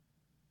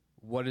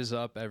What is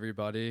up,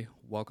 everybody?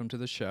 Welcome to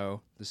the show.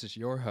 This is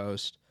your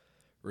host,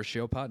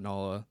 Rashil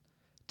Patnala.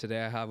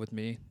 Today I have with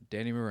me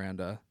Danny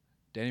Miranda.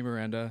 Danny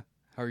Miranda,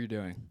 how are you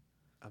doing?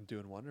 I'm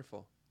doing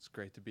wonderful. It's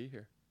great to be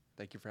here.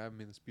 Thank you for having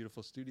me in this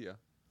beautiful studio.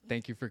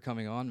 Thank you for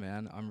coming on,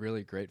 man. I'm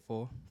really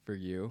grateful for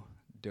you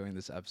doing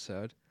this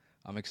episode.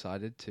 I'm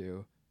excited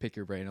to pick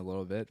your brain a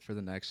little bit for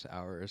the next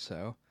hour or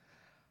so.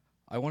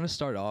 I want to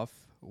start off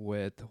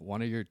with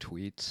one of your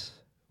tweets,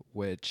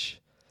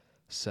 which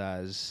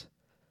says,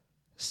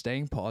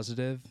 "Staying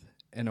positive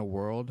in a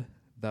world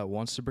that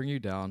wants to bring you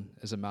down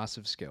is a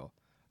massive skill."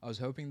 I was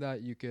hoping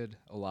that you could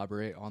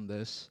elaborate on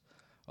this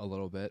a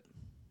little bit.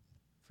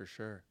 For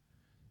sure.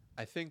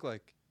 I think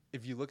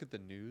if you look at the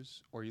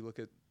news or you look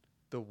at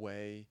the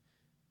way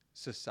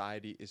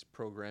society is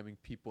programming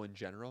people in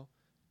general,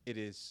 it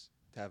is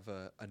to have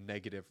a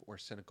negative or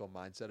cynical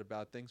mindset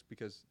about things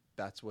because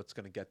that's what's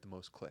going to get the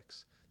most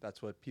clicks.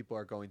 That's what people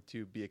are going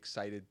to be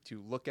excited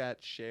to look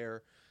at,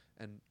 share,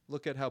 and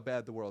look at how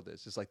bad the world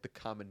is. It's like the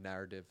common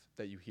narrative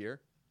that you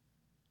hear.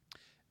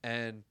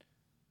 And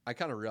I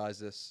kind of realized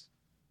this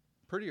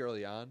pretty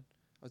early on.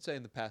 I would say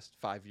in the past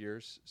 5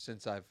 years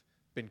since I've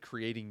been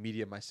creating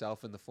media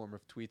myself in the form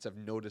of tweets, I've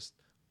noticed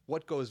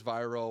what goes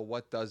viral,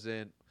 what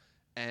doesn't.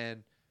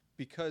 And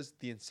because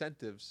the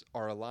incentives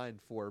are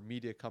aligned for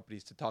media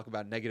companies to talk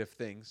about negative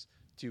things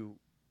to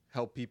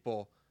help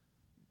people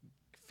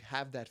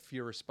have that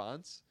fear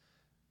response,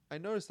 I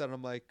noticed that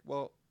I'm like,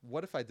 well,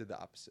 what if I did the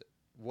opposite?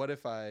 What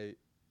if I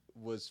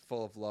was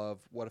full of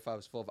love? What if I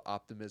was full of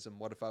optimism?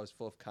 What if I was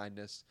full of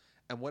kindness?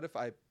 And what if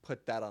I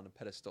put that on a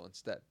pedestal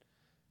instead?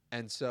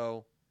 And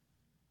so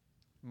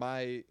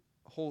my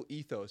whole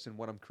ethos and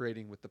what I'm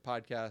creating with the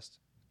podcast,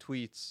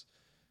 tweets,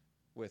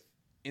 with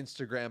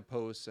Instagram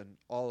posts, and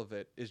all of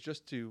it is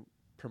just to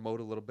promote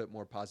a little bit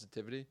more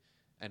positivity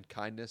and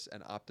kindness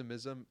and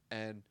optimism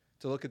and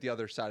to look at the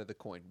other side of the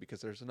coin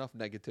because there's enough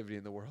negativity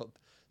in the world.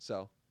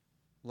 So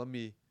let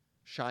me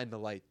shine the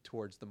light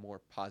towards the more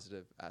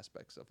positive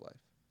aspects of life.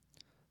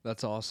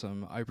 That's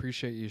awesome. I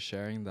appreciate you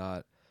sharing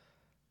that.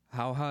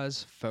 How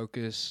has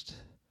focusing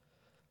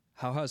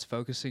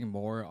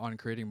more on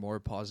creating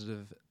more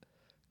positive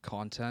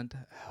content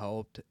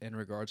helped in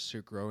regards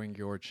to growing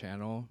your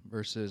channel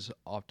versus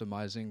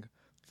optimizing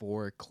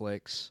for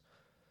clicks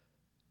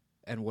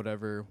and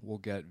whatever will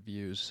get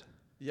views?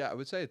 Yeah, I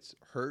would say it's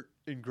hurt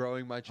in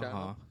growing my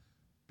channel Uh-huh.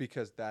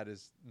 because that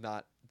is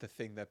not the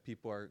thing that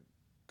people are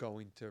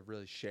going to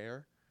really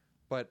share.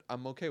 But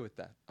I'm okay with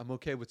that. I'm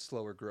okay with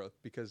slower growth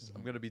because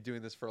I'm going to be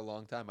doing this for a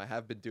long time. I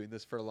have been doing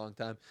this for a long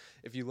time.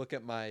 If you look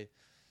at my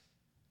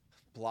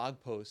blog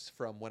posts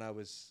from when I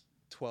was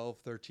 12,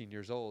 13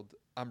 years old,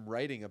 I'm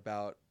writing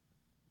about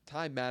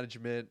time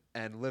management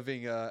and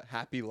living a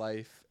happy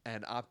life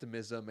and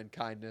optimism and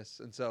kindness.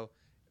 And so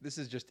this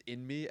is just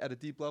in me at a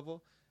deep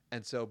level.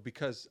 And so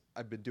because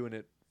I've been doing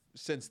it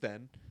since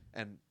then,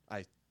 and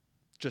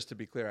just to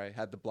be clear, I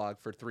had the blog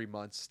for 3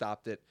 months,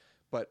 stopped it,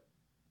 but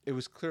it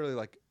was clearly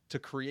like to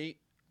create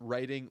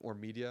writing or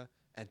media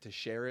and to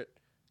share it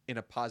in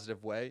a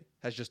positive way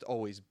has just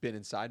always been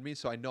inside me.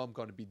 So I know I'm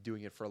going to be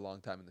doing it for a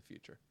long time in the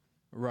future.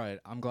 Right.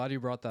 I'm glad you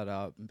brought that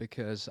up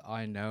because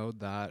I know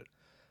that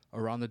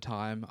around the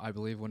time, I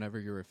believe whenever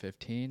you were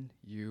 15,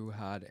 you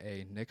had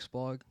a Knicks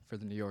blog for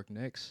the New York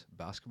Knicks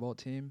basketball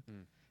team.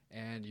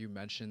 And you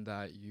mentioned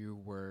that you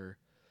were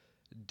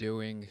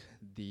doing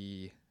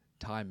the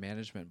time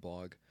management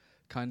blog.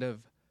 Kind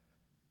of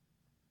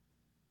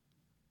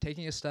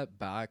taking a step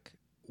back,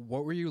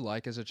 what were you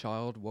like as a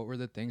child? What were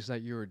the things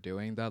that you were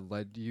doing that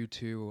led you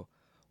to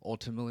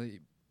ultimately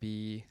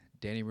be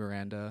Danny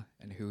Miranda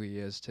and who he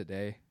is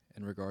today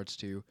in regards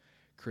to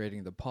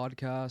creating the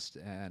podcast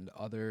and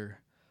other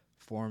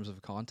forms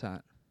of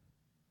content?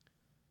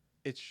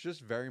 It's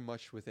just very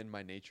much within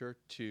my nature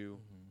to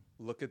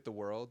look at the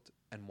world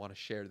and want to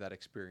share that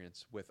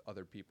experience with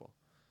other people.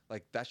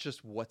 Like that's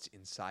just what's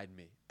inside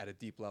me at a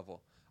deep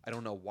level. I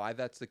don't know why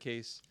that's the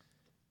case,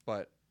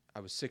 but I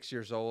was 6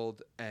 years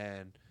old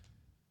and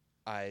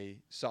I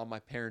saw my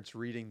parents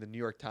reading the New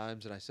York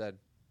Times and I said,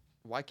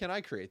 why can't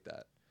I create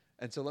that?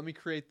 And so let me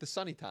create the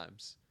Sunny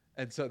Times.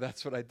 And so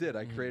that's what I did.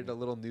 I created a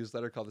little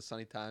newsletter called the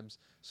Sunny Times,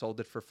 sold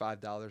it for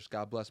 $5.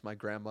 God bless my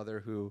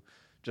grandmother who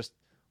just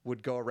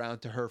would go around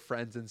to her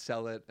friends and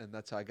sell it. And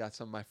that's how I got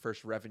some of my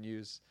first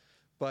revenues.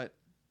 But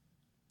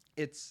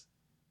it's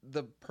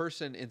the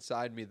person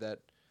inside me that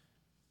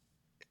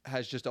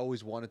has just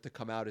always wanted to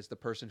come out as the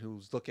person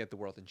who's looking at the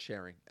world and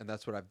sharing. And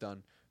that's what I've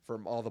done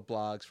from all the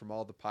blogs, from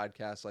all the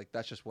podcasts. Like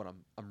that's just what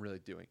I'm really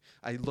doing.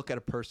 I look at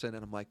a person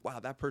and I'm like, wow,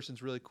 that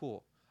person's really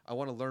cool. I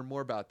want to learn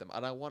more about them.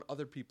 And I want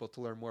other people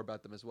to learn more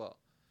about them as well.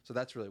 So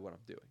that's really what I'm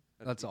doing.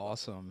 That's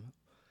awesome.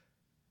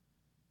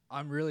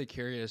 I'm really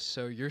curious.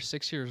 So you're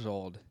 6 years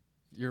old.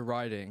 You're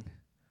writing.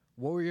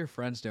 What were your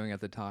friends doing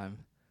at the time?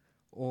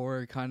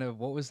 Or kind of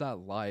what was that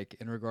like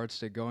in regards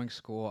to going to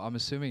school? I'm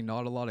assuming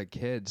not a lot of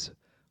kids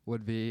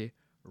would be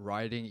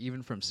writing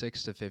even from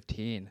 6 to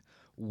 15.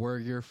 Were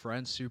your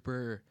friends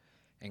super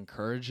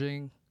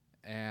encouraging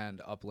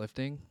and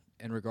uplifting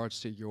in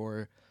regards to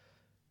your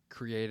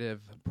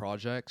creative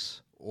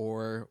projects,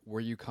 or were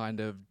you kind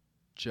of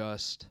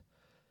just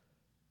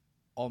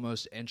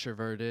almost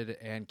introverted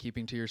and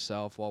keeping to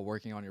yourself while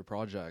working on your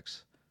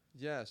projects?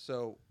 Yeah,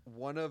 so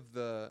one of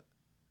the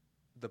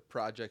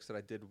projects that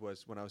I did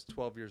was when I was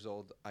 12 years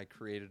old, I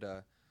created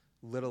a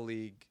little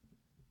league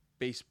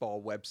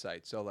baseball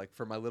website. So like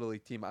for my little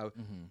league team,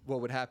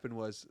 what would happen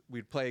was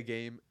we'd play a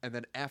game, and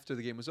then after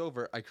the game was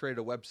over, I created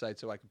a website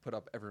so I could put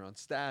up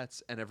everyone's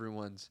stats and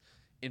everyone's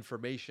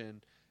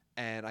information,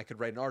 and I could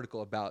write an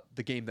article about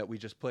the game that we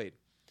just played.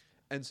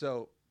 And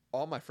so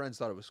all my friends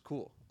thought it was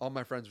cool. All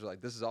my friends were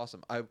like, "This is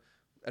awesome."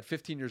 At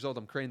 15 years old,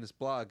 I'm creating this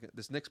blog,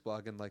 this Knicks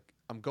blog, and like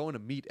I'm going to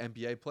meet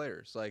NBA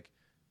players. Like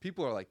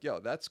people are like, "Yo,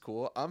 that's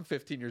cool." I'm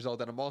 15 years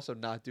old and I'm also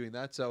not doing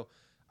that. So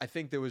I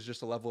think there was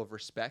just a level of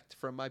respect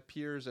from my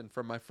peers and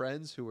from my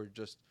friends who were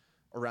just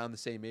around the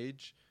same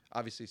age.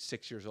 Obviously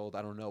 6 years old,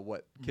 I don't know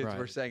what kids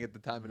were saying at the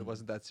time, and it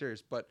wasn't that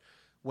serious. But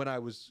when I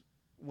was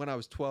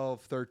 12,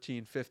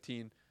 13,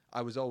 15,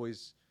 I was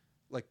always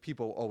like,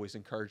 people always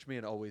encouraged me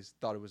and always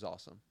thought it was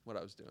awesome what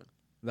I was doing.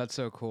 That's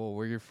so cool.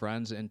 Were your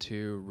friends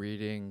into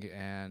reading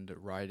and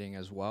writing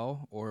as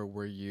well? Or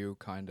were you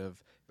kind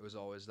of, it was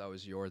always that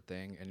was your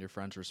thing and your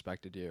friends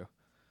respected you?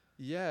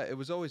 Yeah, it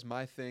was always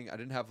my thing. I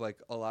didn't have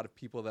like a lot of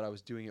people that I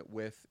was doing it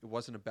with. It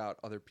wasn't about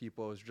other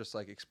people. It was just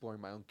like exploring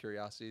my own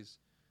curiosities.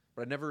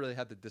 But I never really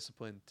had the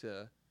discipline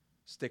to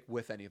stick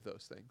with any of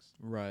those things.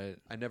 Right.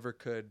 I never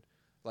could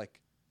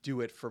like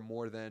do it for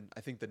more than,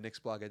 I think the Knicks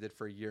blog I did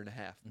for a year and a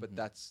half, but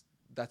that's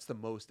the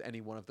most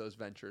any one of those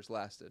ventures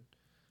lasted.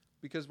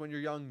 Because when you're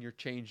young, you're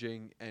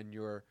changing and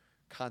you're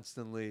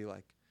constantly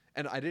like,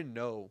 and I didn't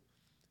know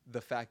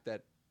the fact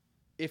that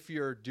if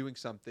you're doing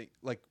something,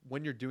 like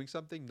when you're doing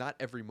something, not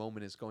every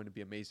moment is going to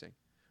be amazing,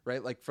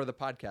 right? Like for the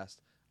podcast,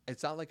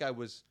 it's not like I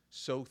was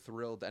so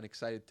thrilled and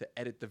excited to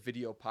edit the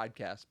video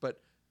podcast,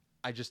 but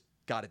I just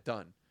got it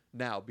done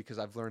now because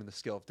I've learned the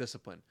skill of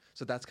discipline.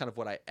 So that's kind of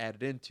what I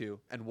added into,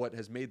 and what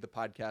has made the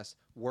podcast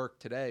work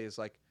today is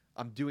like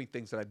I'm doing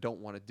things that I don't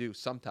want to do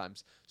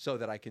sometimes so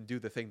that I can do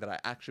the thing that I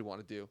actually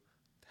want to do,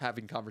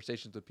 having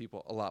conversations with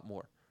people a lot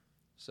more.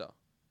 So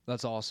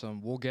that's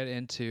awesome. We'll get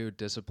into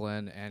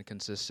discipline and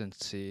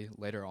consistency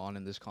later on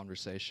in this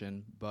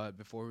conversation. But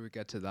before we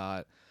get to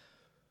that,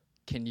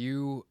 can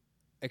you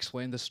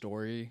explain the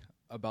story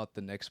about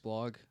the Knicks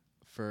blog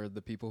for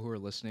the people who are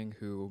listening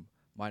who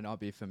might not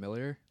be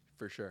familiar?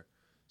 For sure.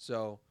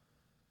 So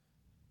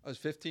I was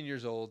 15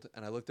 years old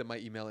and I looked at my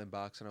email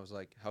inbox and I was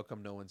like, how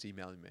come no one's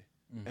emailing me?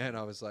 And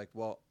I was like,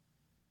 well,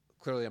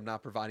 clearly I'm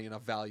not providing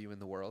enough value in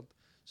the world.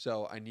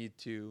 So I need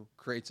to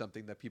create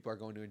something that people are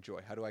going to enjoy.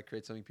 How do I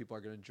create something people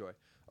are going to enjoy?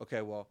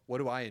 Okay, well, what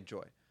do I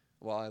enjoy?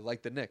 Well, I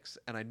like the Knicks.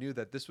 And I knew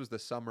that this was the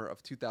summer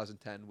of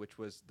 2010, which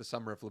was the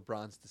summer of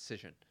LeBron's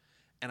decision.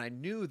 And I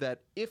knew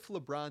that if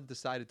LeBron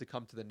decided to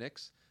come to the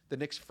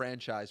Knicks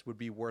franchise would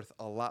be worth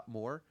a lot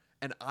more.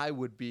 And I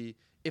would be,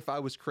 if I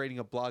was creating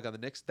a blog on the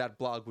Knicks, that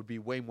blog would be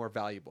way more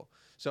valuable.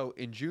 So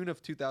in June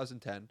of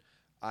 2010,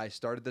 I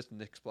started this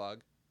Knicks blog,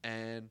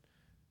 and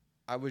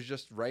I was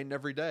just writing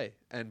every day.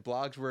 And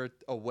blogs were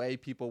a way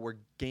people were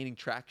gaining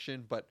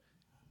traction, but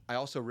I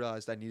also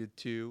realized I needed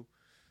to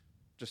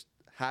just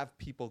have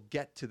people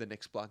get to the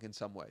Knicks blog in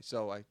some way.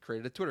 So I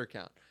created a Twitter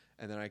account,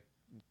 and then I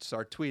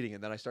start tweeting,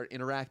 and then I start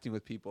interacting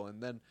with people, and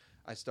then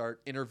I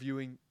start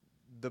interviewing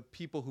the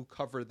people who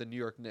cover the New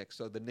York Knicks,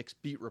 so the Knicks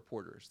beat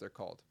reporters, they're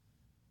called.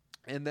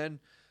 And then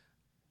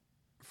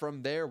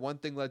from there, one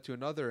thing led to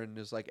another, and it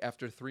was like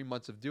after 3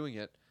 months of doing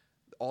it,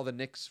 all the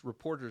Knicks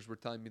reporters were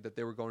telling me that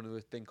they were going to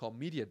a thing called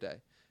Media Day.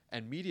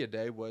 And Media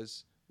Day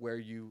was where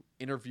you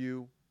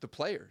interview the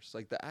players,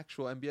 like the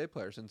actual NBA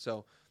players. And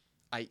so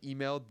I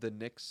emailed the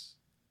Knicks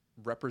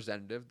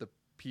representative, the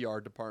PR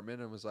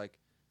department, and was like,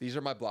 these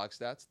are my blog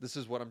stats. This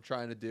is what I'm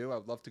trying to do. I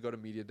would love to go to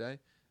Media Day.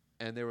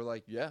 And they were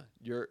like, yeah,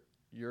 you're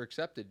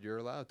accepted. You're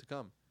allowed to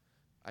come.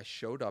 I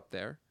showed up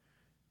there,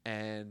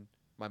 and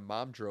my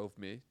mom drove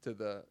me to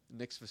the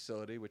Knicks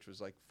facility, which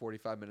was like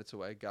 45 minutes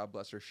away. God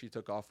bless her. She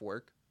took off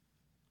work.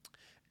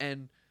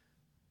 And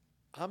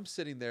I'm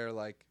sitting there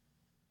like,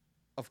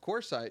 of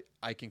course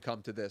I can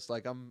come to this.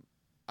 Like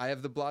I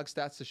have the blog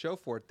stats to show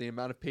for it, the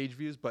amount of page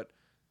views, but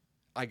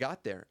I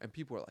got there and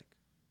people were like,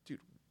 dude,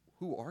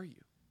 who are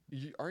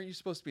you? Aren't you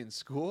supposed to be in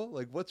school?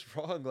 Like, what's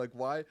wrong? Like,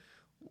 why?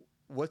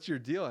 What's your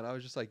deal? And I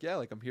was just like, yeah,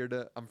 like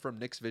I'm from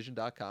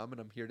knicksvision.com and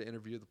I'm here to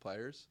interview the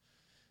players.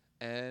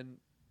 And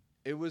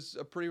it was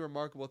a pretty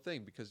remarkable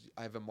thing because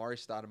I have Amari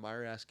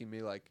Stoudemire asking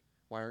me like,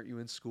 why aren't you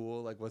in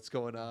school? Like, what's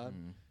going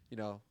on? You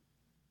know,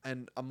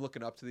 and I'm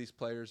looking up to these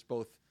players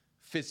both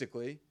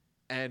physically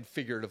and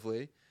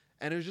figuratively.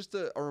 And it was just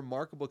a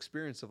remarkable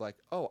experience of like,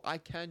 oh, I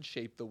can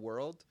shape the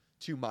world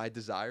to my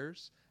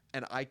desires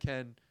and I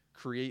can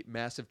create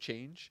massive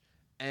change.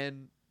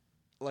 And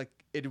like,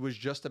 it was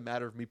just a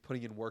matter of me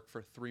putting in work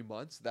for 3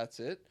 months. That's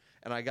it.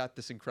 And I got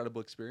this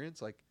incredible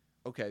experience. Like,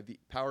 okay, the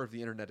power of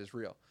the internet is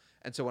real.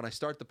 And so when I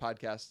start the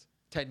podcast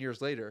 10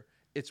 years later,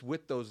 it's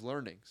with those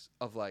learnings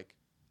of like,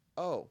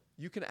 oh,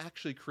 you can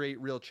actually create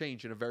real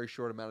change in a very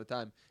short amount of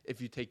time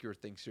if you take your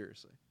thing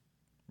seriously.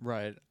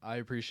 Right. I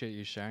appreciate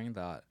you sharing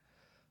that.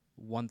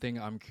 One thing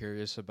I'm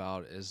curious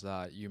about is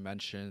that you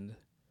mentioned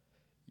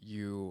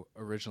you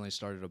originally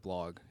started a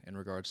blog in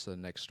regards to the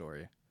Nick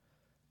story.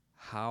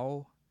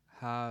 How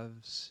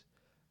has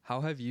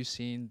how have you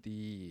seen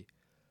the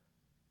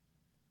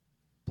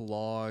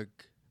blog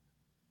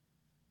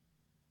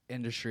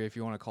industry, if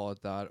you want to call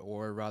it that,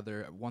 or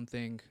rather, one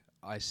thing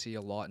I see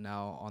a lot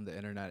now on the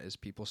internet is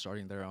people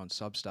starting their own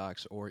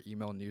Substacks or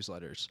email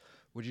newsletters.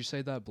 Would you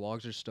say that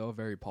blogs are still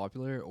very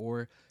popular,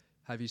 or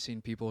have you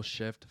seen people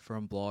shift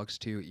from blogs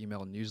to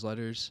email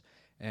newsletters?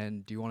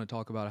 And do you want to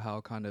talk about how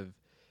kind of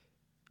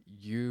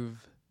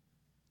you've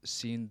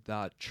seen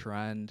that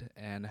trend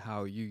and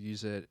how you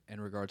use it in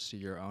regards to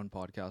your own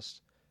podcast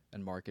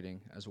and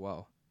marketing as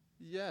well?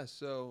 Yeah,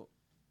 so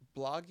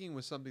blogging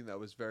was something that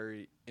was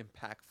very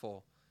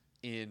impactful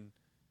in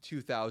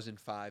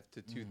 2005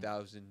 to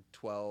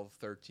 2012,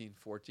 13,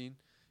 14.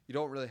 You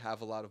don't really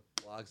have a lot of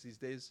blogs these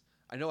days.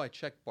 I know I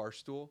check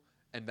Barstool,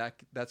 and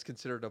that's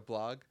considered a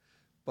blog,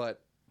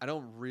 but I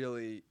don't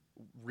really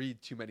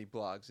read too many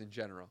blogs in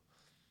general.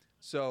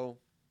 So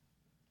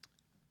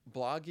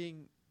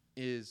blogging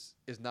is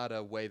not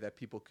a way that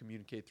people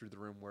communicate through the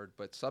room word,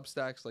 but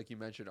Substacks, like you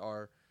mentioned,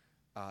 are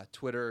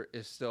Twitter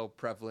is still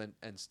prevalent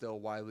and still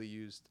widely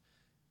used.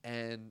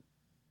 And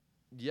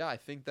yeah, I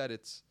think that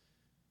it's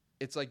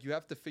like you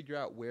have to figure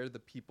out where the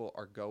people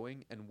are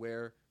going and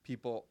where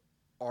people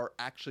are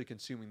actually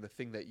consuming the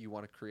thing that you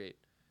want to create.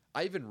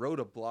 I even wrote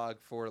a blog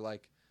for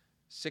like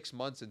 6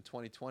 months in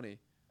 2020,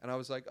 and I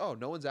was like, oh,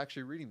 no one's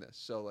actually reading this.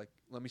 So like,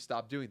 let me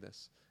stop doing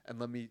this and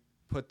let me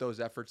put those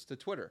efforts to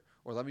Twitter,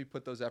 or let me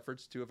put those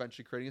efforts to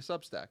eventually creating a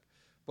Substack.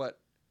 But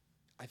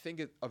I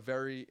think a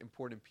very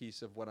important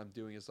piece of what I'm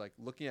doing is like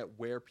looking at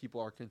where people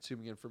are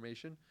consuming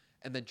information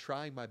and then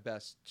trying my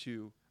best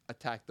to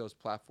attack those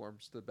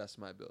platforms to the best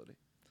of my ability.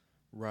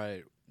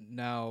 Right.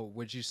 Now,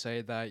 would you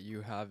say that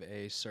you have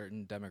a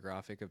certain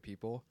demographic of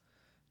people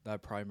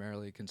that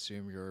primarily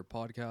consume your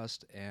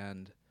podcast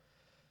and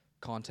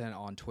content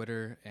on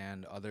Twitter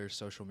and other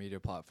social media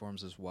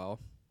platforms as well?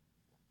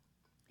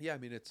 Yeah, I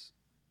mean, it's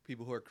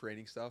people who are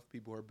creating stuff,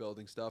 people who are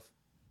building stuff,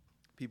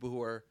 people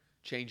who are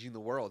changing the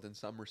world in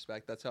some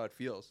respect. That's how it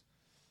feels.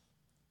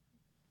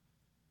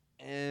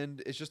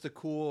 And it's just a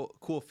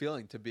cool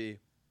feeling to be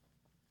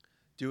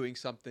doing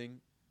something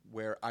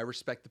where I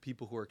respect the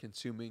people who are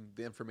consuming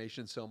the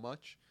information so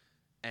much,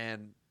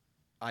 and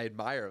I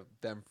admire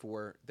them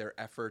for their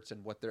efforts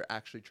and what they're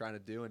actually trying to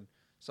do. And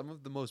some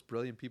of the most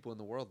brilliant people in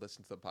the world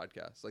listen to the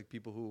podcast, like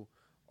people who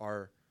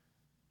are,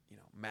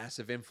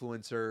 massive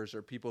influencers,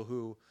 or people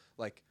who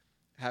like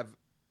have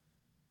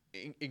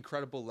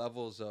incredible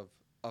levels of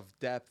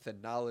depth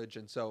and knowledge.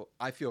 And so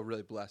I feel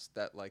really blessed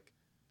that like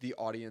the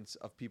audience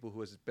of people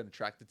who has been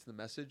attracted to the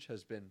message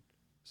has been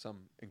some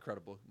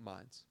incredible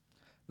minds.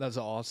 That's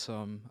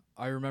awesome.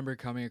 I remember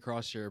coming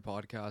across your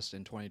podcast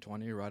in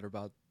 2020,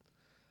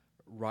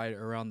 right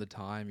around the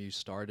time you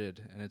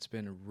started, and it's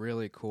been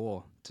really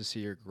cool to see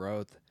your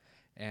growth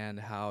and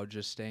how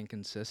just staying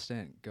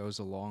consistent goes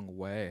a long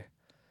way.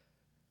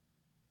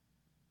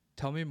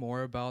 Tell me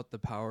more about the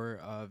power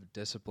of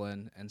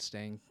discipline and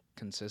staying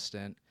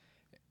consistent.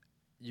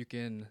 You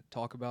can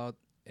talk about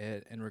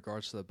it in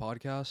regards to the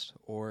podcast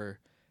or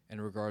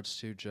in regards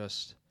to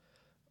just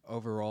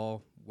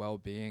overall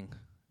well-being.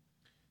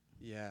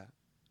 Yeah.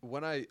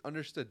 When I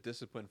understood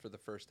discipline for the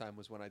first time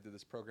was when I did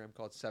this program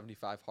called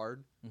 75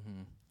 Hard.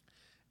 Mm-hmm.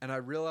 And I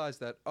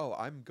realized that, oh,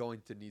 I'm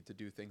going to need to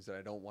do things that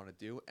I don't want to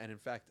do. And in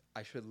fact,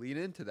 I should lean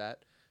into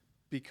that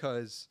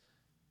because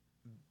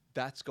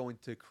that's going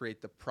to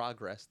create the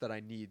progress that I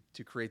need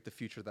to create the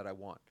future that I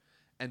want.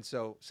 And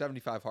so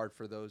 75 Hard,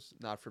 for those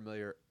not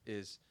familiar,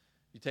 is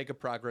you take a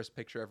progress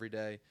picture every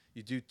day.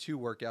 You do 2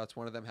 workouts.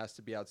 One of them has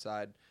to be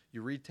outside.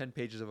 You read 10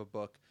 pages of a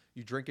book.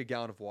 You drink a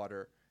gallon of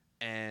water.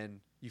 And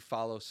you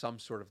follow some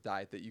sort of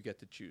diet that you get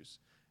to choose.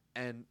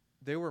 And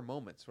there were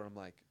moments where I'm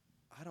like,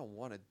 I don't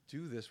want to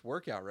do this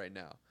workout right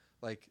now.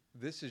 Like,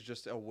 this is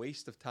just a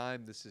waste of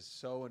time. This is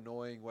so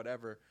annoying,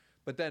 whatever.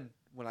 But then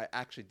when I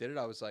actually did it,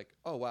 I was like,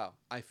 oh, wow,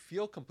 I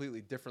feel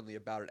completely differently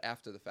about it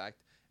after the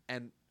fact.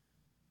 And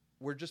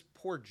we're just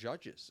poor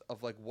judges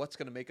of like what's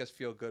going to make us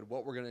feel good,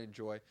 what we're going to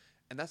enjoy.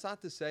 And that's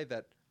not to say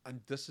that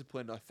I'm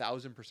disciplined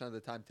 1,000% of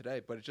the time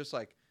today, but it's just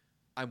like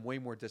I'm way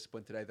more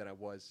disciplined today than I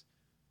was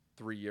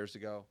 3 years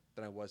ago,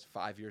 than I was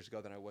 5 years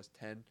ago, than I was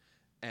 10.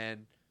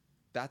 And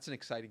that's an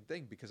exciting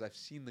thing because I've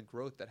seen the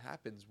growth that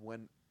happens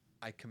when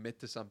I commit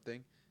to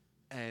something,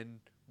 and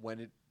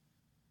when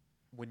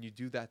you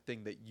do that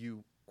thing that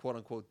you quote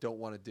unquote don't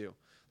want to do.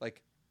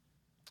 Like,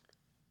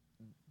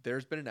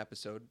 there's been an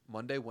episode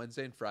Monday,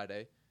 Wednesday, and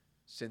Friday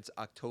since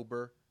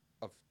October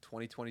of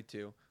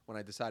 2022 when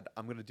I decided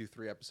I'm going to do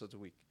 3 episodes a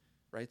week,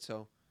 right?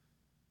 So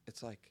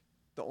it's like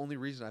the only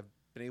reason I've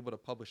been able to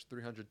publish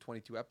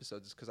 322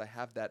 episodes is because I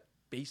have that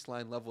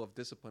baseline level of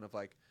discipline of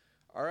like,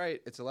 all right,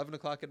 it's 11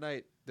 o'clock at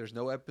night. There's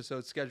no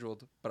episode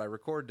scheduled, but I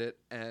recorded it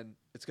and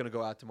it's going to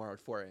go out tomorrow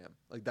at 4 a.m.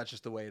 Like, that's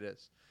just the way it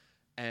is.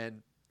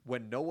 And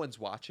when no one's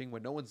watching,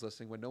 when no one's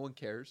listening, when no one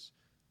cares,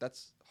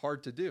 that's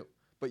hard to do.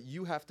 But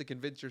you have to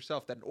convince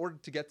yourself that in order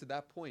to get to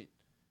that point,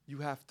 you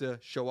have to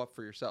show up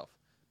for yourself,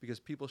 because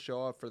people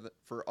show up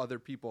for other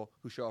people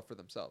who show up for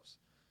themselves.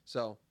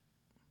 So,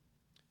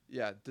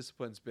 yeah,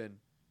 discipline's been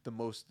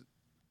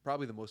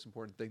probably the most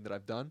important thing that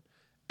I've done,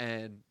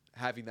 and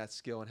having that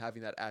skill and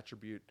having that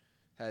attribute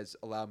has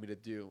allowed me to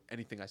do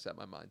anything I set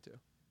my mind to.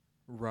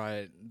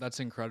 Right. That's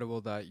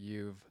incredible that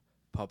you've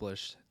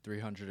published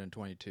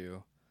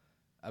 322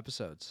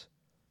 episodes.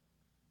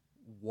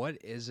 What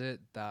is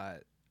it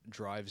that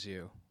drives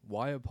you?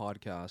 Why a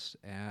podcast?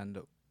 And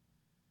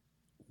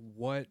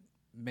what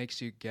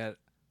makes you get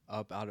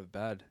up out of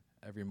bed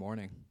every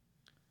morning?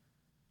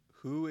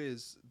 Who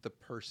is the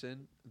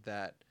person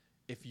that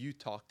if you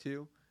talk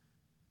to,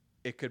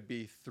 it could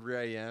be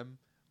 3 a.m.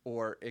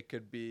 or it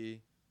could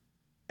be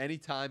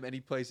anytime, any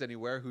place,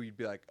 anywhere, who you'd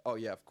be like, oh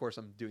yeah, of course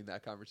I'm doing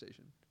that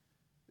conversation?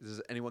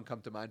 Does anyone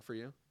come to mind for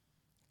you?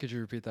 Could you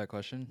repeat that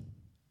question?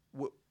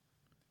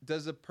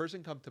 Does a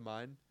person come to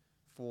mind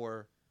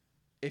for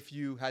if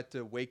you had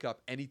to wake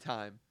up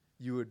anytime,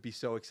 you would be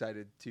so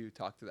excited to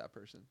talk to that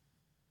person?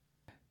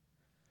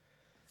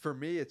 For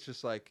me, it's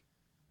just like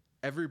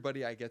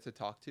everybody I get to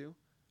talk to,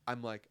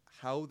 I'm like,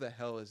 how the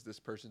hell is this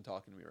person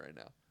talking to me right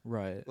now?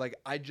 Right. Like,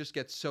 I just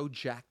get so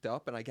jacked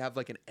up, and I have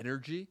like an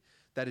energy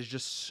that is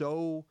just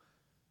so,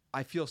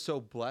 I feel so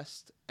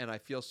blessed, and I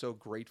feel so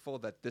grateful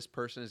that this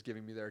person is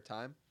giving me their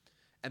time.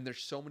 And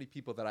there's so many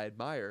people that I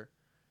admire.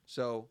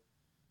 So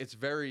it's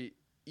very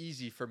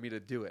easy for me to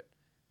do it.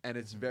 And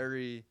it's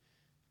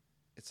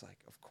it's like,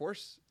 of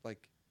course,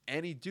 like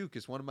Annie Duke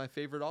is one of my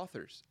favorite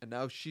authors. And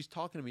now she's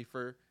talking to me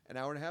for an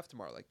hour and a half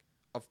tomorrow. Like,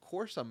 of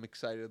course I'm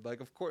excited. Like,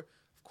 of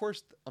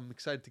course I'm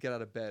excited to get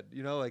out of bed.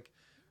 You know, like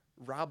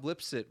Rob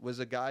Lipsett was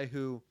a guy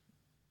who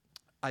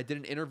I did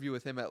an interview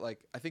with him at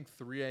like, I think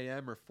 3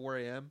 a.m. or 4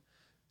 a.m.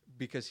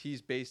 because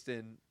he's based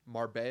in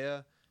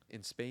Marbella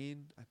in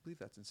Spain. I believe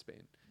that's in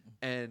Spain.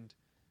 And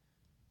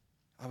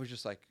I was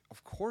just like,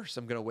 of course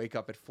I'm going to wake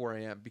up at 4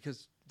 a.m.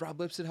 because Rob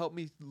Lipsett helped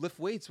me lift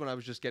weights when I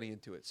was just getting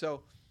into it.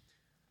 So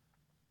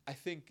I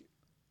think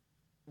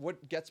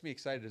what gets me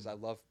excited is I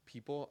love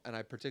people, and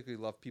I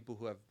particularly love people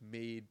who have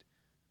made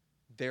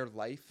their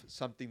life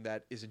something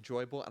that is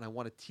enjoyable, and I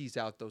want to tease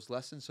out those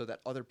lessons so that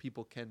other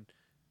people can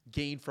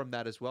gain from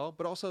that as well,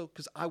 but also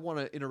because I want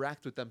to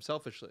interact with them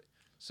selfishly.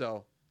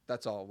 So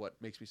that's all what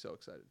makes me so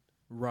excited.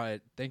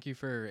 Right. Thank you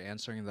for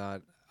answering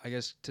that. I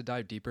guess to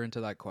dive deeper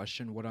into that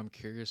question, what I'm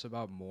curious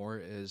about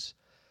more is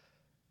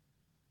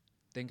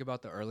think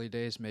about the early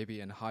days,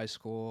 maybe in high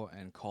school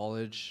and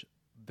college,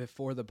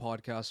 before the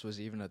podcast was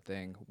even a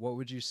thing. What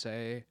would you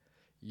say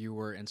you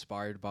were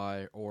inspired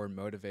by or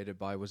motivated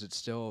by? Was it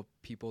still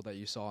people that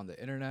you saw on the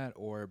internet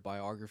or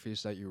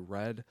biographies that you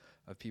read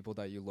of people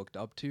that you looked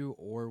up to?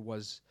 Or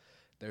was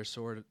there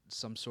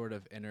some sort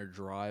of inner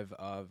drive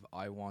of,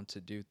 I want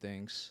to do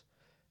things?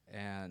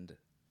 And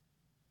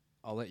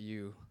I'll let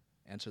you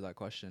answer that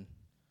question.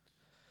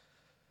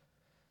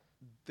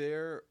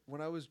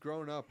 When I was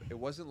growing up, it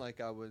wasn't like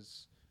I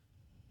was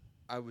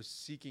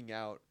seeking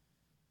out.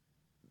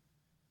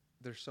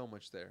 There's so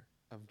much there.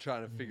 I'm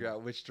trying to figure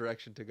out which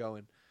direction to go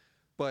in.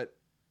 But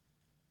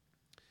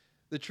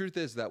the truth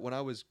is that when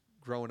I was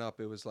growing up,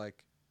 it was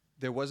like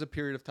there was a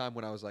period of time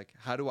when I was like,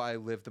 how do I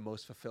live the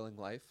most fulfilling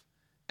life?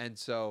 And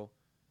so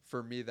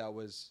for me, that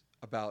was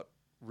about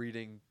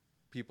reading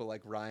people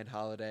like Ryan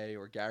Holiday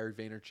or Gary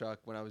Vaynerchuck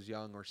when I was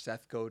young, or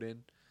Seth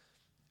Godin.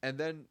 And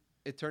then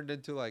it turned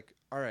into like,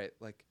 all right,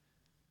 like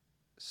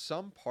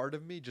some part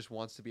of me just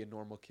wants to be a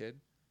normal kid.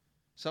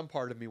 Some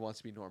part of me wants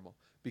to be normal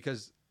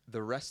because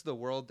the rest of the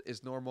world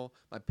is normal.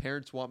 My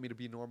parents want me to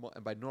be normal.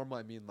 And by normal,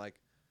 I mean like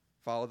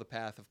follow the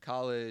path of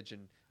college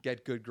and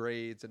get good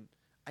grades. And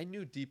I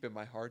knew deep in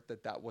my heart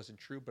that that wasn't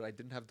true, but I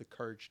didn't have the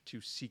courage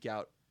to seek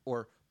out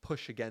or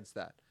push against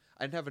that.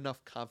 I didn't have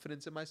enough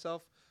confidence in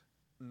myself,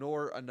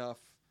 nor enough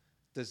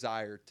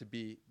desire to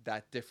be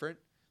that different.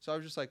 So I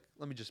was just like,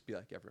 let me just be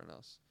like everyone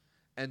else.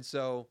 And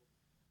so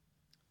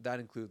that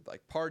included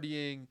like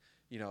partying,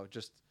 you know,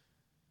 just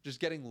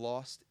getting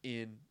lost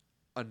in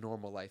a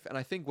normal life. And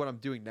I think what I'm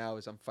doing now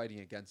is I'm fighting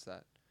against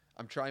that.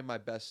 I'm trying my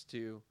best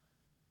to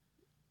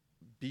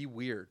be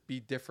weird, be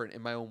different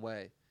in my own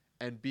way,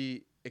 and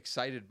be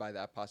excited by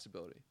that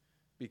possibility,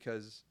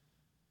 because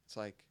it's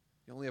like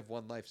you only have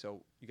one life,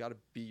 so you got to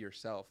be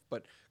yourself.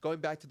 But going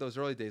back to those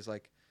early days,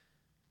 like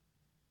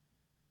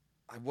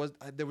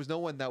there was no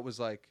one that was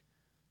like,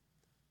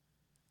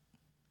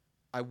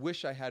 I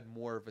wish I had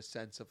more of a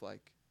sense of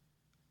like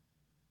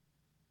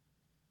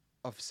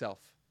of self,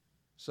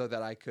 so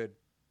that I could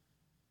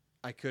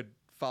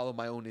follow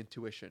my own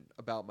intuition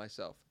about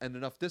myself, and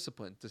enough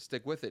discipline to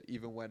stick with it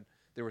even when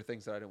there were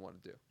things that I didn't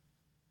want to do.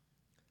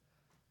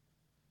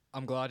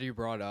 I'm glad you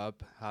brought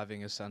up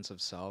having a sense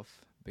of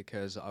self,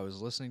 because I was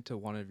listening to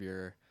one of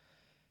your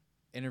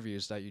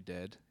interviews that you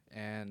did,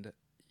 and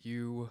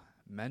you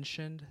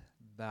mentioned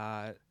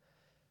that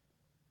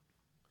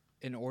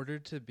in order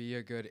to be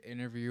a good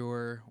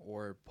interviewer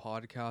or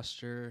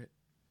podcaster,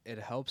 it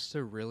helps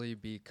to really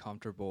be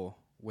comfortable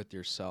with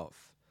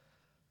yourself.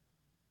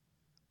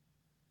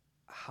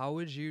 How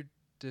would you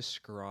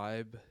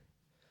describe,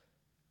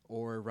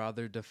 or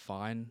rather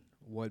define,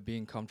 what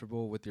being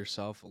comfortable with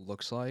yourself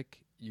looks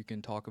like? You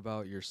can talk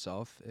about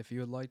yourself if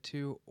you would like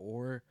to,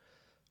 or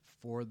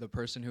for the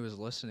person who is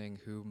listening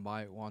who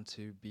might want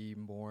to be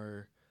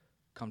more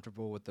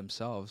comfortable with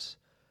themselves,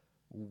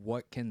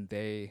 what can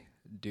they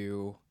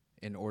do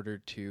in order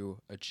to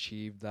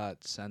achieve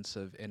that sense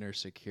of inner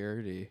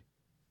security?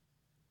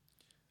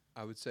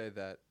 I would say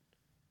that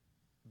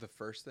the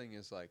first thing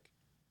is like,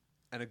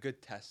 and a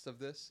good test of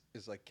this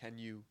is like, can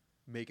you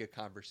make a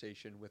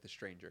conversation with a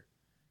stranger?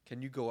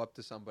 Can you go up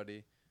to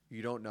somebody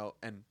you don't know,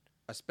 and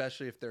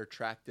especially if they're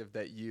attractive,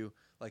 that you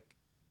like,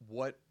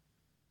 what,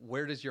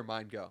 where does your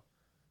mind go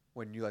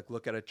when you like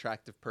look at an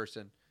attractive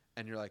person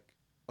and you're like,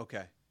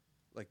 okay,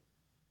 like,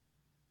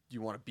 do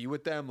you want to be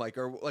with them? Like,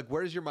 or like,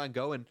 where does your mind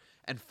go, and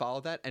follow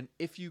that? And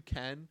if you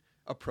can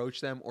approach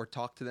them or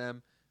talk to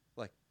them,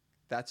 like,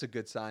 that's a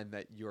good sign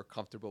that you're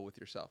comfortable with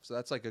yourself. So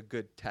that's like a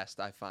good test,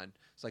 I find.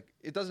 It's like,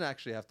 it doesn't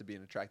actually have to be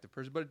an attractive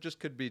person, but it just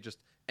could be just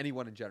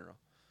anyone in general.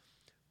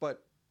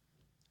 But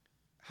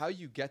how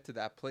you get to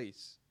that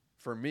place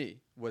for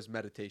me was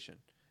meditation.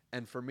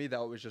 And for me, that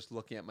was just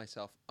looking at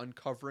myself,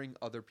 uncovering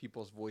other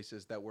people's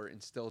voices that were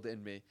instilled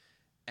in me,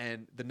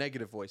 and the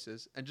negative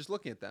voices, and just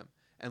looking at them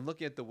and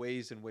looking at the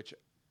ways in which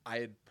I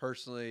had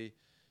personally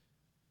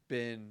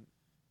been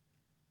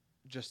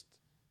just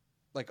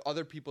like,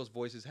 other people's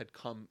voices had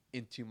come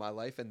into my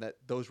life, and that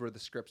those were the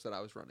scripts that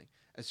I was running.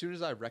 As soon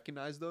as I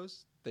recognized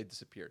those, they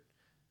disappeared.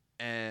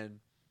 And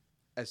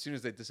as soon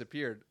as they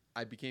disappeared,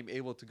 I became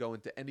able to go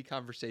into any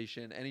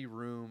conversation, any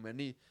room,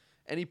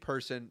 any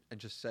person, and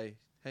just say,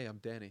 hey, I'm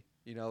Danny.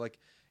 You know, like,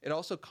 it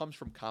also comes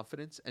from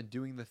confidence and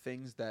doing the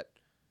things that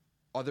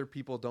other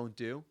people don't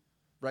do,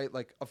 right?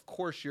 Like, of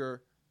course,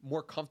 you're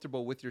more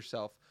comfortable with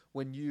yourself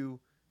when you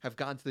have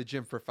gone to the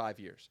gym for 5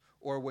 years,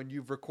 or when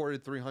you've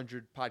recorded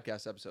 300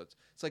 podcast episodes.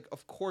 It's like,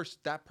 of course,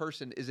 that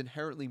person is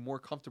inherently more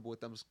comfortable with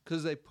them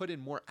because they put in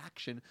more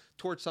action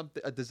towards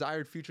something, a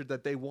desired future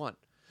that they want.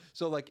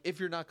 So, like, if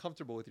you're not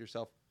comfortable with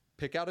yourself,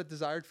 pick out a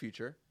desired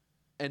future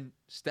and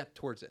step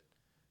towards it,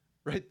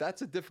 right?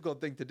 That's a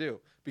difficult thing to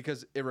do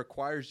because it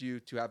requires you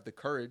to have the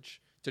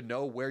courage to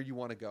know where you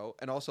want to go,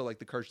 and also like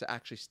the courage to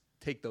actually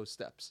take those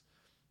steps.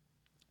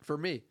 For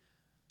me,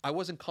 I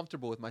wasn't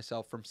comfortable with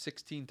myself from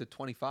 16 to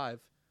 25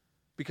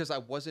 because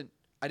I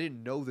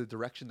didn't know the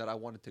direction that I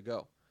wanted to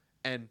go.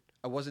 And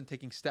I wasn't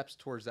taking steps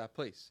towards that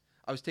place.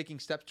 I was taking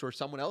steps towards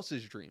someone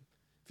else's dream.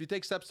 If you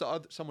take steps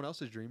to someone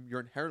else's dream, you're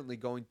inherently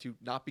going to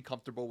not be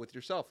comfortable with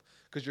yourself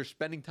because you're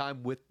spending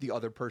time with the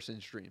other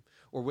person's dream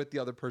or with the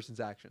other person's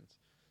actions.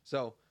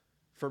 So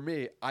for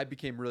me, I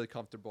became really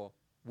comfortable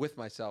with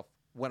myself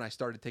when I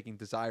started taking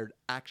desired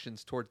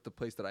actions towards the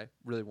place that I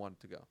really wanted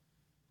to go.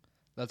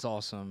 That's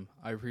awesome.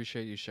 I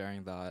appreciate you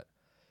sharing that.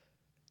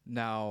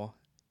 Now,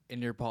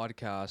 in your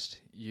podcast,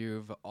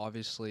 you've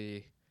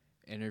obviously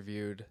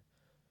interviewed,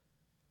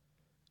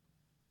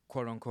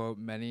 quote unquote,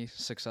 many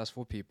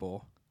successful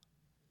people.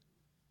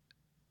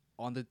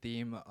 On the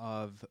theme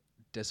of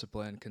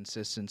discipline,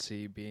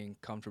 consistency, being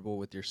comfortable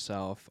with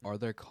yourself, are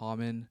there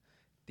common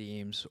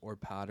themes or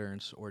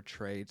patterns or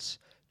traits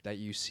that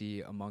you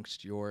see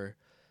amongst your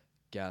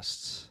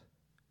guests?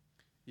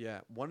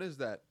 Yeah, one is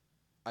that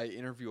I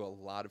interview a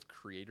lot of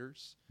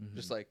creators, Mm-hmm.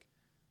 just like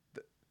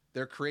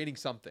they're creating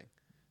something,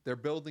 they're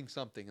building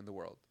something in the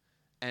world,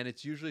 and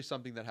it's usually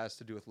something that has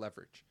to do with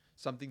leverage,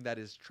 something that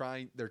is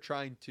they're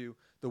trying to,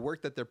 the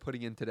work that they're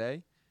putting in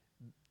today,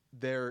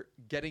 they're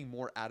getting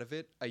more out of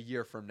it a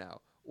year from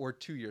now or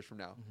 2 years from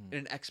now in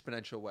an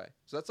exponential way.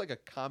 So that's like a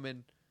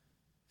common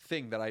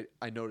thing that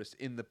I noticed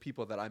in the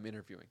people that I'm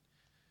interviewing.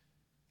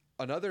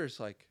 Another is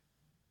like,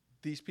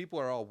 these people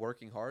are all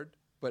working hard,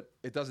 but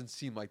it doesn't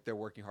seem like they're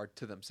working hard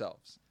to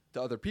themselves.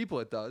 To other people,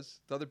 it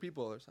does. To other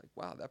people, it's like,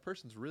 wow, that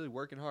person's really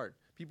working hard.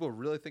 People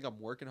really think I'm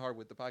working hard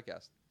with the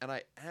podcast. And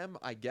I am,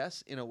 I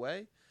guess, in a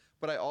way,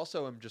 but I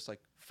also am just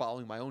like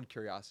following my own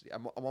curiosity.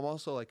 I'm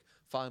also like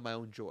following my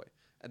own joy.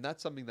 And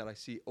that's something that I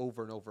see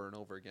over and over and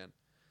over again.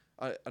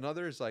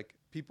 Another is like,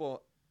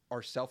 people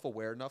are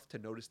self-aware enough to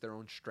notice their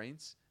own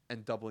strengths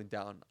and doubling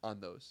down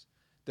on those.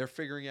 They're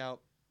figuring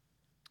out,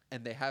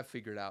 and they have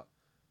figured out,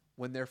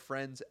 when their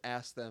friends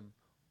ask them,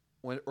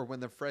 when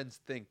their friends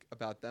think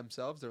about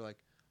themselves, they're like,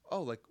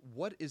 oh, like,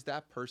 what is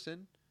that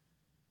person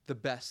the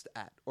best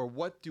at? Or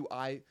what do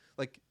I,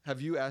 like,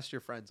 have you asked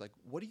your friends, like,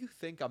 what do you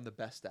think I'm the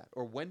best at?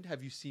 Or when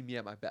have you seen me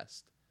at my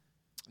best?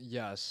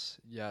 Yes.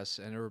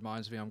 And it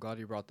reminds me, I'm glad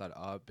you brought that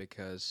up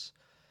because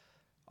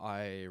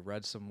I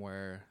read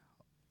somewhere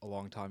a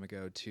long time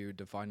ago to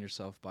define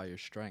yourself by your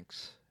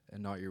strengths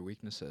and not your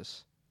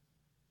weaknesses.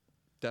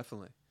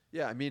 Definitely.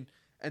 Yeah, I mean,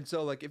 and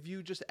so, like, if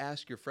you just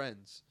ask your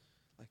friends,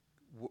 like,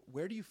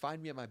 where do you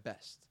find me at my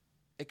best?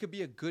 It could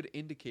be a good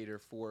indicator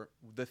for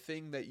the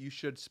thing that you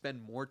should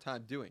spend more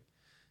time doing.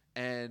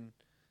 And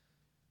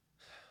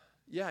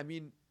yeah, I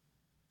mean,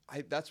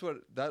 those are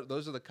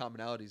the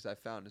commonalities I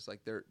found. It's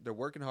like they're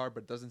working hard,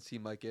 but it doesn't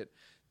seem like it.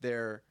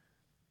 They're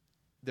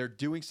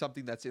doing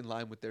something that's in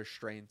line with their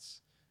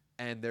strengths,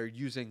 and they're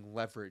using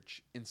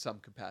leverage in some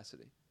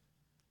capacity.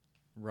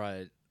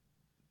 Right.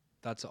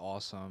 That's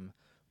awesome.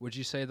 Would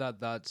you say that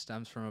that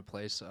stems from a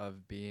place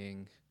of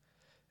being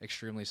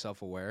extremely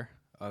self-aware,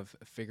 of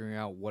figuring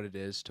out what it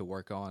is to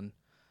work on,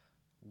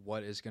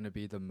 what is going to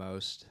be the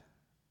most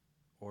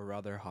or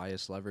rather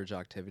highest leverage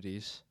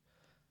activities?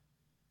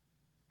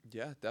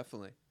 Yeah,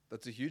 definitely.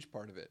 That's a huge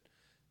part of it.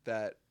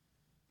 That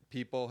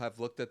people have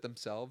looked at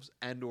themselves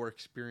and or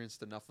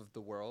experienced enough of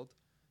the world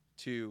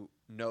to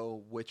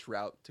know which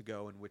route to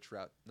go and which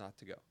route not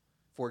to go.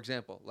 For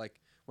example, like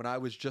when I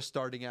was just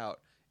starting out,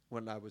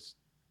 when I was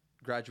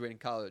graduating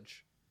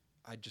college,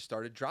 I just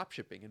started drop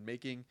shipping and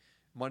making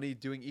money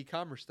doing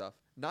e-commerce stuff,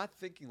 not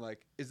thinking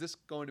like, is this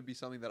going to be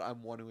something that I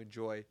want to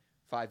enjoy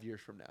 5 years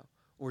from now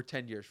or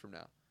 10 years from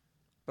now?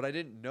 But I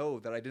didn't know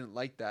that I didn't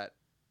like that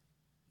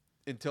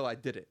until I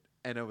did it.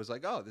 And I was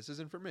like, oh, this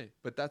isn't for me,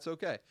 but that's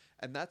okay.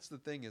 And that's the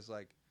thing is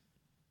like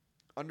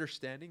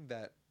understanding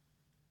that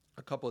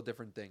a couple of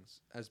different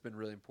things has been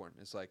really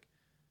important. It's like,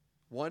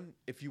 one,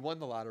 if you won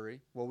the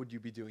lottery, what would you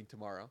be doing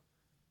tomorrow?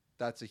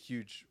 That's a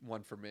huge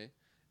one for me.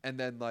 And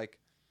then like,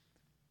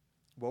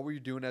 what were you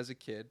doing as a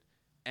kid?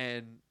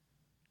 And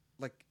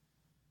like,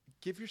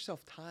 give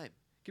yourself time.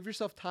 Give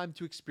yourself time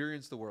to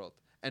experience the world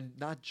and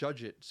not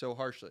judge it so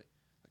harshly.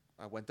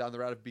 I went down the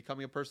route of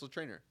becoming a personal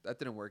trainer. That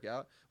didn't work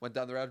out. Went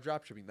down the route of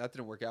dropshipping. That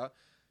didn't work out.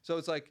 So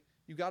it's like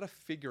you got to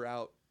figure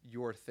out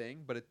your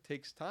thing, but it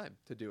takes time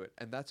to do it,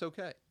 and that's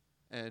okay.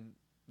 And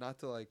not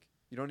to like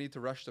you don't need to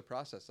rush the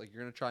process. Like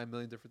you're gonna try a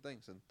million different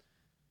things, and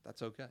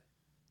that's okay.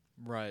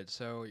 Right.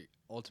 So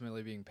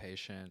ultimately being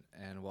patient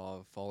and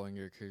while following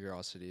your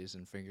curiosities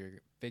and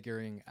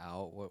figuring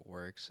out what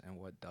works and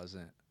what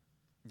doesn't.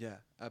 Yeah,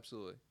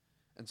 absolutely.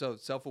 And so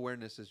self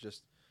awareness is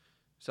just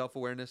self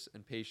awareness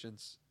and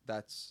patience.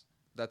 That's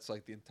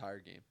like the entire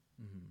game,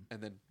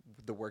 and then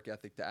the work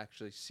ethic to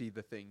actually see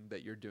the thing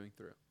that you're doing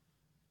through.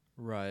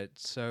 Right.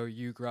 So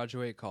you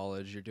graduate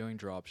college, you're doing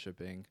drop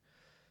shipping.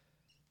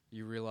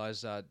 You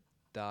realize that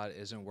that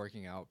isn't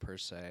working out per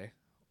se.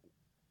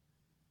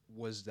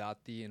 Was that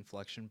the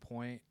inflection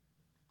point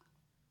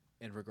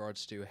in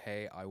regards to,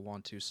 hey, I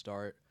want to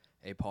start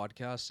a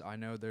podcast? I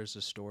know there's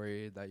a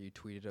story that you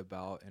tweeted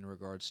about in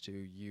regards to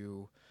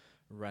you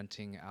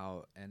renting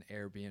out an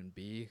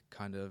Airbnb.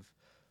 Kind of,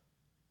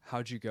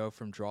 how'd you go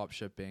from drop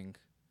shipping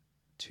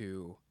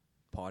to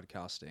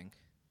podcasting?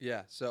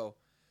 Yeah. So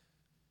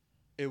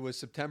it was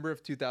September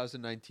of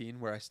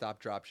 2019 where I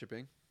stopped drop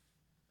shipping,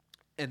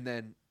 and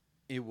then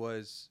it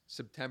was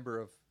September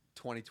of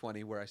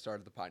 2020 where I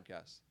started the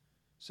podcast.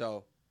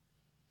 So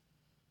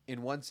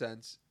in one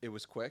sense, it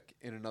was quick.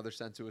 In another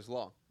sense, it was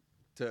long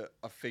to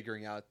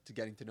figuring out to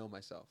getting to know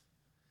myself.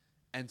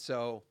 And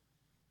so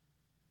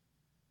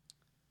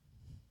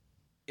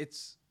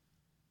it's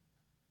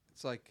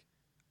like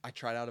I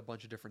tried out a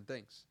bunch of different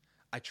things.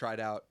 I tried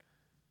out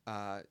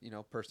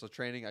personal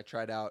training. I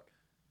tried out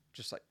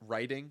just like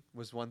writing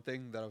was one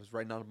thing that I was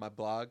writing on my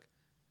blog.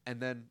 And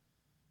then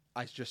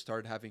I just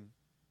started having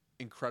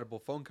incredible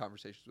phone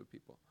conversations with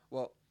people.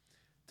 Well,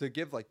 to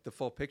give like the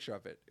full picture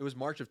of it, it was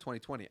March of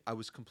 2020. I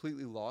was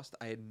completely lost.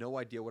 I had no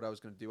idea what I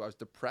was going to do. I was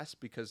depressed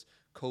because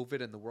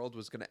COVID and the world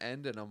was going to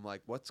end. And I'm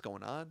like, what's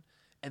going on?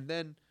 And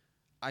then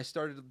I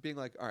started being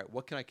like, all right,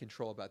 what can I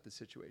control about this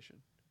situation?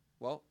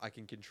 Well, I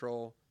can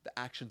control the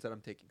actions that I'm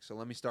taking. So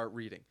let me start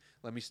reading.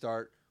 Let me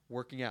start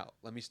working out.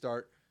 Let me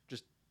start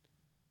just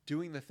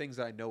doing the things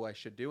that I know I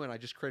should do. And I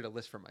just created a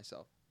list for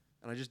myself.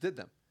 And I just did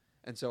them.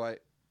 And so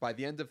by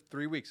the end of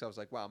 3 weeks, I was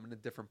like, wow, I'm in a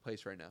different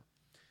place right now.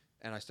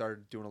 And I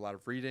started doing a lot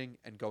of reading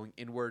and going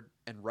inward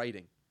and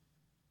writing.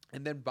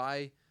 And then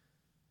by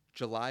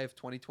July of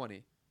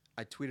 2020,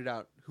 I tweeted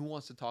out, who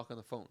wants to talk on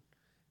the phone?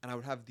 And I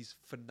would have these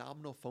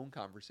phenomenal phone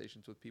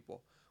conversations with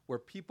people where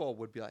people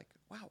would be like,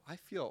 wow, I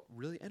feel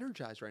really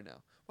energized right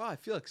now. Wow, I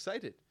feel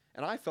excited.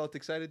 And I felt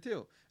excited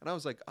too. And I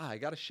was like, I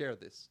got to share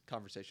this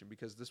conversation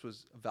because this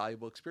was a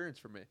valuable experience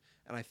for me.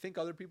 And I think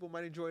other people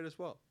might enjoy it as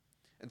well.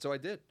 And so I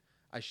did.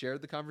 I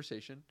shared the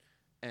conversation,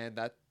 and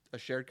that a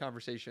shared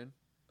conversation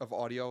of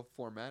audio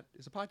format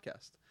is a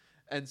podcast.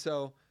 And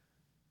so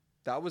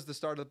that was the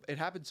start of it.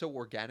 Happened so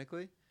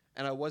organically,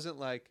 and I wasn't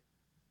like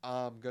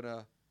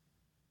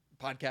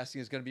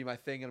podcasting is going to be my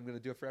thing and I'm going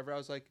to do it forever. I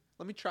was like,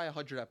 let me try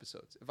 100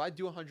 episodes. If I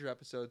do 100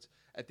 episodes,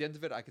 at the end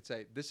of it I could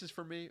say this is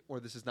for me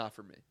or this is not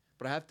for me.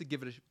 But I have to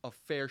give it a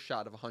fair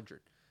shot of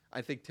 100.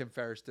 I think Tim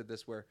Ferriss did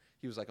this where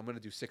he was like, I'm going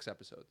to do 6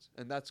 episodes.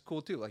 And that's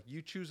cool too. Like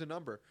you choose a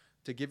number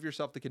to give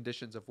yourself the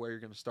conditions of where you're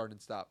going to start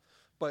and stop.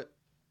 But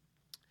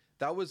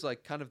that was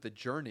like kind of the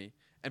journey.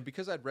 And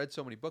because I'd read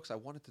so many books, I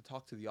wanted to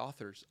talk to the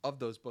authors of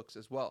those books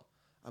as well.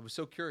 I was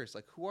so curious,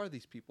 like, who are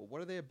these people?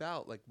 What are they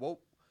about? Like, what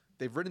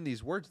they've written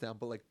these words down,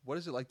 but like, what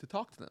is it like to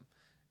talk to them?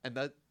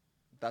 And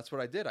that's what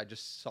I did. I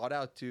just sought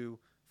out to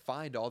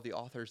find all the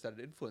authors that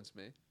had influenced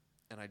me,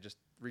 and I just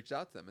reached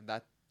out to them, and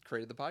that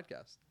created the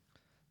podcast.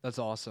 That's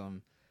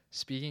awesome.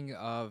 Speaking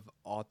of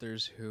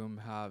authors whom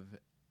have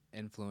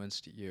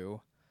influenced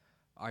you,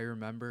 I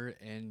remember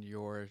in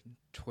your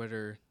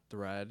Twitter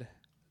thread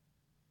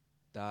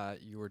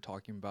that you were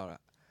talking about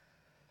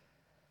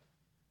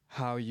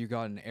how you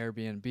got an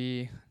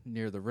Airbnb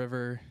near the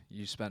river.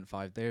 You spent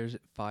 5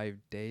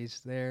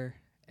 days there.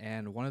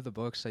 And one of the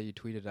books that you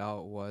tweeted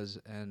out was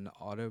an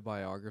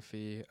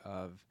autobiography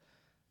of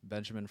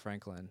Benjamin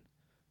Franklin.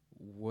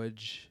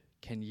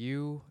 Can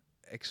you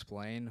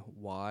explain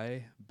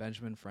why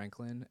Benjamin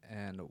Franklin,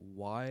 and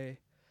why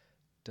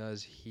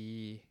does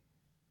he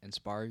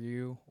inspire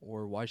you,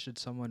 or why should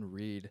someone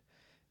read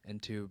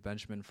into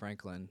Benjamin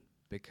Franklin?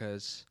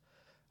 Because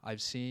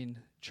I've seen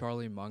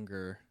Charlie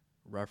Munger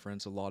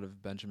reference a lot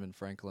of Benjamin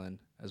Franklin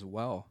as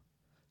well.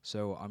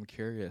 So I'm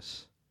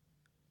curious.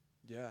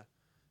 Yeah.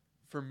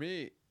 For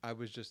me, I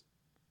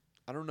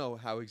don't know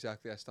how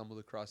exactly I stumbled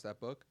across that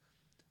book,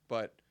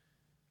 but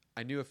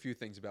I knew a few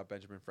things about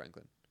Benjamin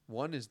Franklin.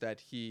 One is that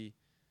he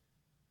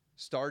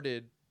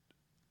started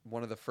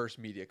one of the first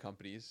media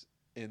companies,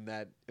 in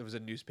that it was a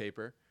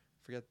newspaper. I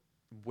forget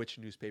which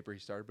newspaper he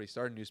started, but he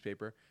started a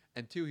newspaper.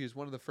 And two, he was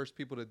one of the first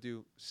people to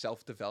do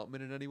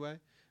self-development in any way,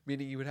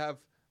 meaning he would have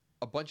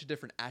a bunch of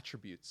different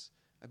attributes.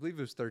 I believe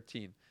it was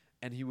 13.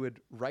 And he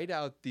would write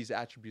out these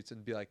attributes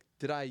and be like,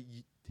 did I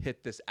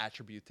hit this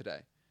attribute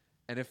today?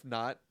 And if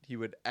not, he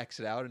would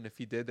X it out. And if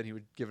he did, then he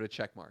would give it a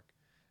check mark.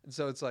 And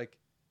so it's like,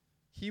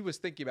 he was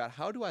thinking about,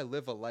 how do I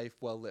live a life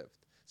well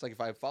lived? It's like,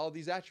 if I follow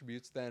these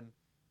attributes, then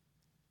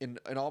in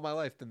all my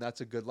life, then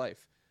that's a good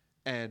life.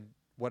 And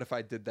what if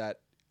I did that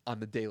on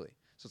the daily?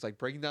 So it's like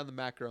breaking down the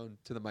macro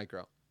to the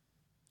micro.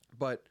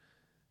 But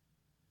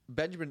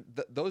Benjamin,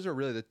 those are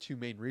really the two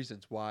main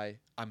reasons why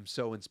I'm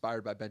so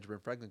inspired by Benjamin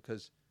Franklin,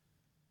 because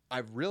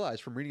I've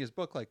realized from reading his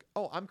book, like,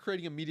 oh, I'm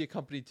creating a media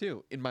company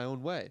too in my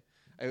own way.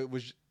 It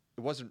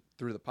wasn't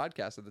through the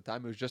podcast at the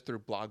time. It was just through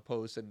blog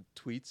posts and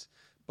tweets.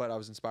 But I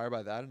was inspired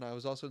by that. And I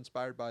was also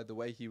inspired by the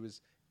way he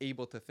was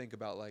able to think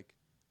about, like,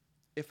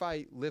 if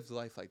I lived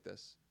life like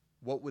this,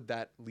 what would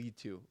that lead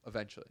to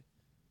eventually?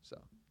 So,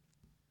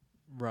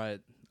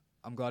 Right.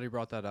 I'm glad you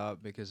brought that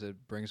up, because it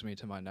brings me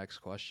to my next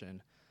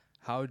question.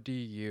 How do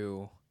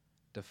you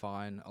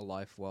define a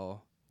life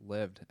well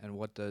lived, and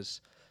what does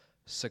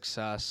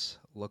success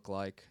look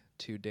like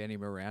to Danny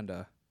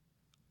Miranda?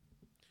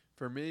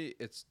 for me,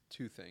 it's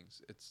two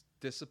things. It's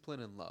discipline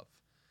and love.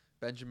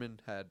 Benjamin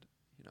had,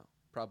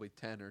 probably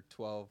 10 or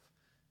 12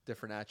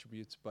 different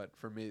attributes, but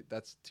for me,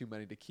 that's too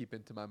many to keep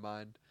into my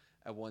mind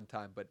at one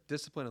time. But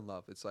discipline and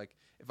love. It's like,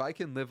 if I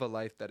can live a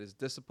life that is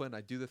disciplined, I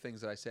do the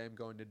things that I say I'm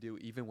going to do,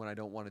 even when I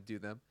don't want to do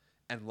them,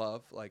 and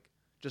love, like,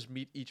 just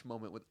meet each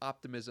moment with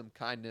optimism,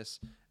 kindness,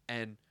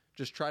 and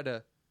just try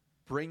to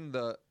bring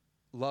the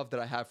love that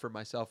I have for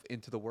myself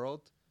into the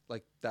world.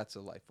 Like, that's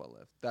a life well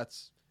lived.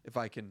 That's, if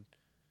I can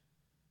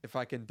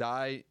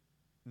die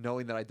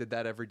knowing that I did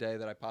that every day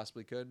that I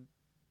possibly could,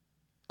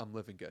 I'm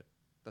living good.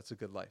 That's a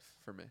good life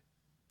for me.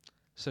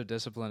 So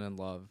discipline and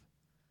love.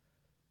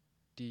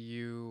 Do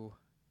you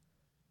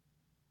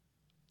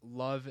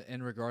love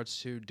in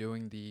regards to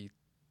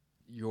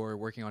you're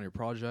working on your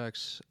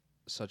projects,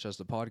 such as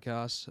the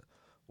podcast,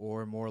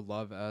 or more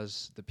love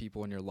as the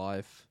people in your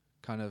life?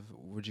 Kind of,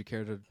 would you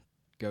care to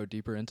go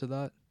deeper into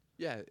that?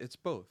 Yeah, it's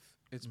both.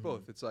 It's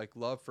both. It's like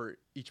love for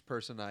each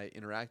person I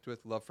interact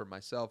with, love for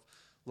myself,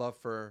 love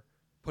for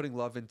putting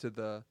love into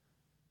the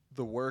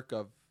work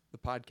of the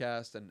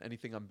podcast and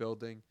anything I'm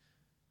building.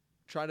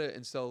 Try to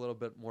instill a little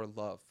bit more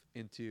love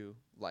into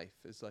life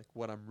is like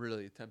what I'm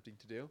really attempting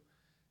to do.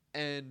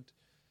 And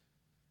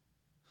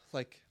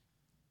like,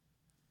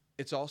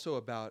 it's also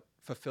about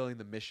fulfilling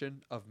the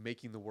mission of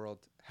making the world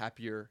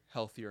happier,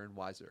 healthier, and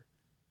wiser.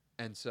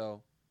 And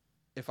so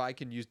if I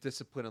can use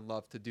discipline and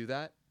love to do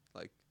that,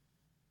 like,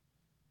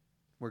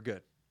 we're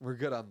good. We're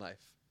good on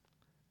life.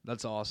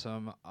 That's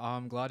awesome.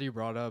 I'm glad you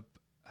brought up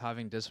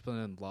having discipline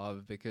and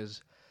love,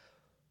 because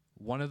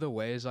one of the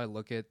ways I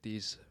look at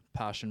these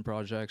passion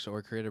projects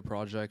or creative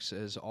projects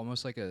is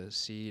almost like a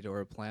seed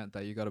or a plant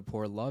that you got to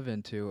pour love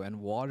into and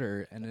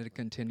water, and it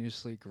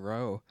continuously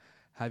grow.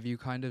 Have you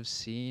kind of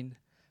seen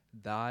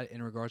that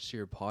in regards to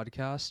your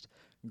podcast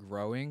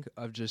growing,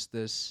 of just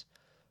this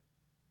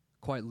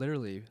quite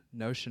literally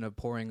notion of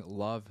pouring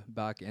love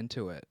back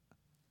into it?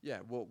 Yeah,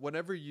 well,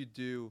 whenever you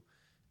do,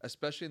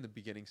 especially in the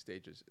beginning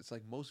stages, it's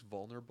like most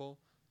vulnerable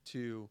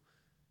to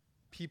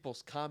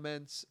people's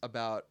comments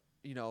about,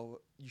 you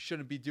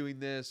shouldn't be doing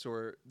this,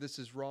 or this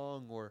is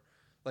wrong, or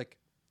like,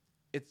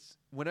 it's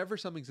whenever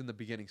something's in the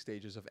beginning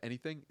stages of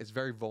anything, it's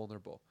very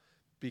vulnerable,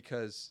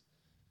 because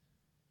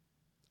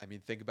I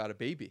mean, think about a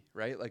baby,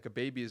 right? Like, a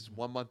baby is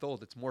 1 month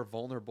old. It's more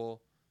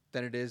vulnerable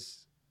than it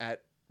is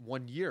at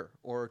 1 year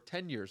or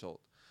 10 years old.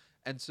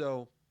 And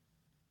so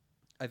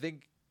I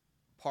think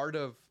part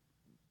of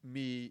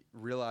me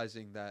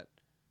realizing that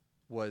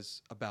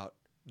was about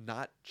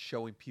not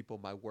showing people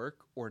my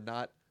work, or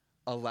not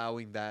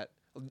allowing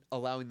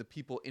the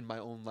people in my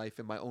own life,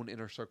 in my own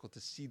inner circle, to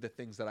see the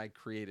things that I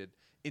created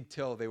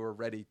until they were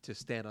ready to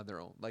stand on their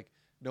own. Like,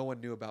 no one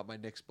knew about my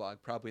Knicks blog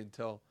probably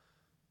until,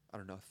 I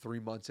don't know, 3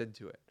 months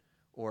into it.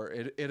 Or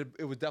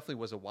it was definitely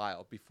was a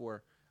while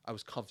before I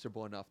was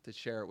comfortable enough to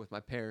share it with my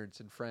parents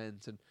and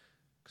friends, and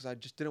because I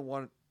just didn't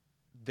want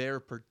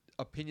their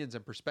opinions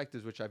and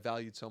perspectives, which I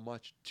valued so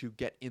much, to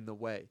get in the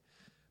way.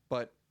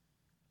 But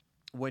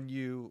when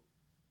you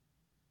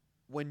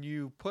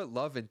put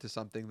love into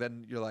something,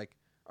 then you're like,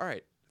 all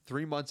right,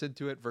 3 months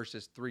into it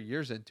versus 3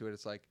 years into it,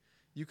 it's like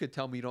you could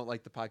tell me you don't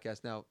like the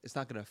podcast now. It's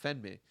not going to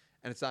offend me,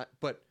 and it's not.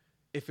 But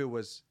if it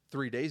was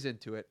 3 days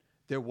into it,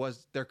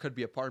 there could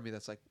be a part of me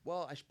that's like,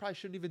 well, probably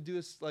shouldn't even do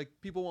this. Like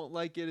people won't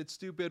like it. It's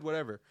stupid,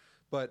 whatever.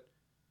 But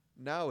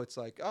now it's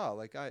like, oh,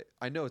 like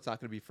I know it's not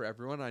going to be for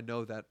everyone. I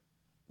know that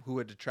who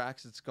it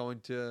attracts, it's going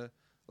to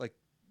like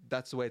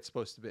that's the way it's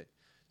supposed to be.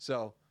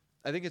 So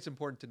I think it's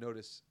important to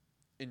notice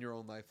in your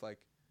own life, like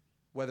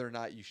whether or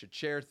not you should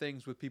share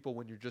things with people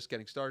when you're just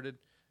getting started.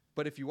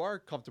 But if you are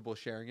comfortable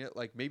sharing it,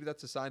 like maybe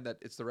that's a sign that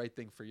it's the right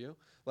thing for you.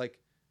 Like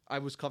I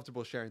was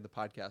comfortable sharing the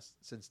podcast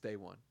since day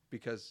one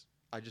because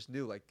I just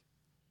knew like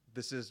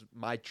this is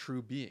my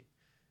true being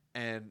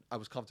and I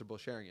was comfortable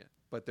sharing it.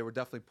 But there were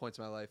definitely points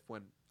in my life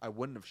when I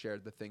wouldn't have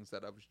shared the things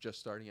that I was just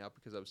starting out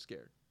because I was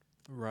scared.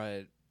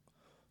 Right.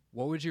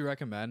 What would you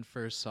recommend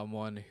for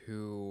someone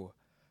who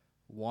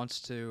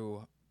wants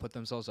to put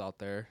themselves out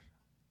there,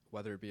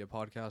 whether it be a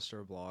podcast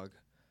or a blog,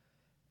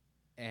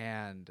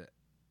 and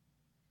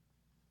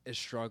is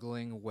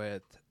struggling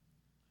with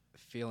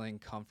feeling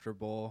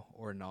comfortable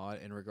or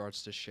not in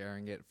regards to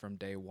sharing it from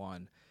day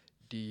one?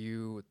 Do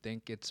you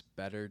think it's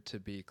better to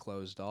be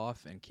closed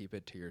off and keep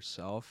it to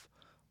yourself,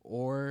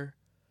 or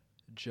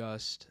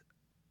just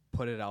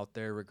put it out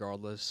there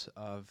regardless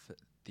of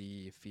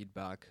the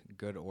feedback,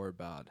 good or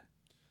bad?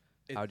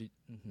 How do you,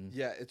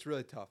 Yeah, it's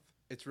really tough.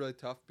 It's really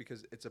tough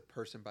because it's a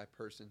person by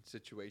person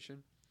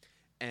situation.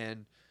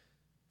 And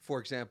for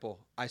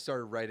example, I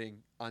started writing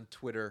on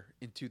Twitter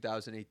in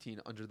 2018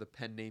 under the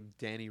pen name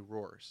Danny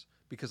Roars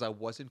because I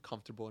wasn't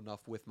comfortable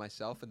enough with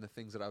myself and the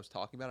things that I was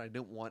talking about. I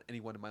didn't want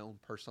anyone in my own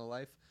personal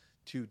life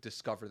to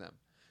discover them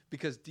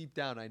because deep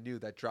down I knew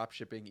that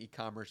dropshipping,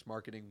 e-commerce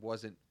marketing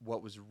wasn't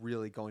what was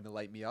really going to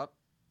light me up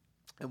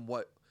and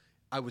what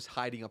I was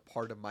hiding a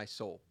part of my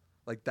soul.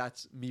 Like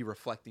that's me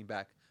reflecting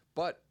back.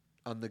 But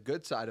on the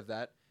good side of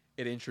that,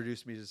 it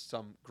introduced me to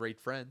some great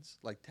friends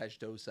like Tej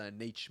Dosa and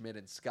Nate Schmidt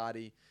and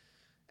Scotty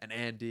and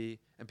Andy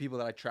and people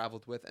that I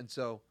traveled with. And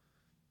so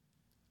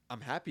I'm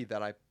happy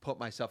that I put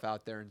myself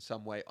out there in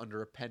some way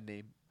under a pen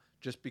name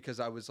just because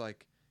I was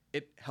like,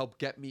 it helped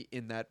get me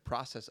in that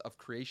process of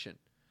creation.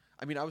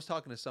 I mean, I was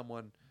talking to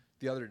someone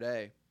the other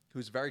day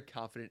who's very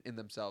confident in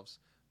themselves.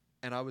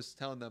 And I was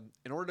telling them,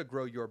 in order to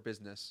grow your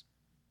business,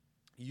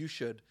 you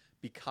should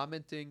be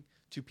commenting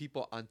to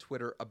people on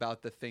Twitter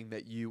about the thing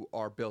that you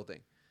are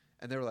building.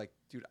 And they were like,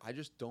 dude, I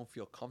just don't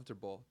feel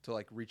comfortable to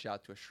like reach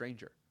out to a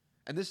stranger.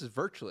 And this is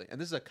virtually, and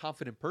this is a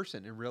confident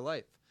person in real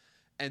life.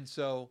 And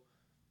so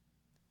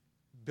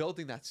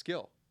building that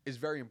skill is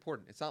very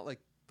important. It's not like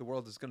the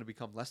world is going to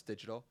become less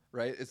digital,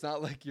 right? It's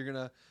not like you're going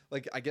to,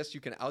 like, I guess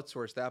you can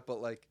outsource that,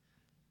 but like,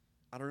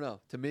 I don't know.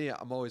 To me,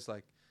 I'm always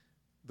like,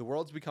 the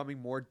world's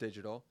becoming more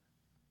digital.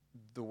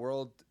 The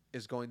world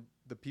is going,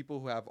 the people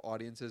who have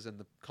audiences and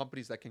the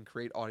companies that can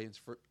create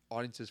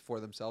audiences for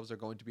themselves are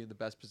going to be in the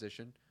best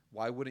position.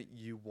 Why wouldn't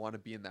you want to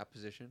be in that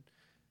position?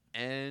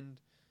 And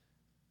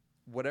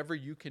whatever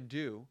you can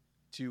do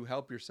to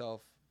help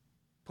yourself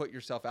put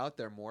yourself out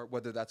there more,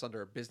 whether that's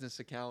under a business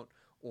account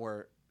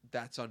or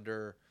that's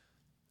under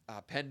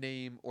a pen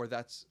name or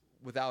that's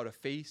without a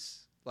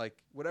face,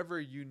 like whatever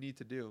you need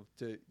to do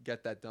to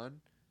get that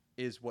done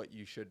is what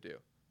you should do.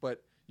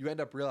 But you end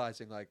up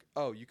realizing like,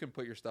 oh, you can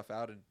put your stuff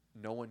out and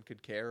no one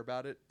could care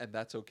about it, and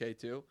that's okay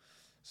too.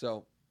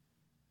 So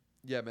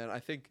yeah, man, I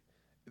think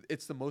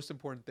it's the most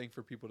important thing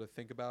for people to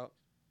think about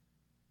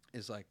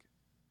is like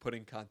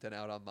putting content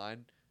out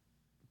online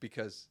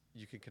because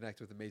you can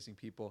connect with amazing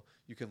people.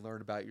 You can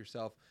learn about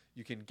yourself.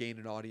 You can gain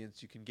an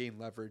audience. You can gain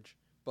leverage.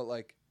 But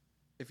like,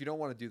 if you don't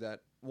want to do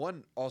that,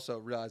 one, also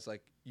realize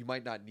like you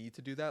might not need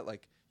to do that.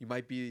 Like you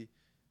might be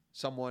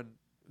someone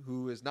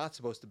who is not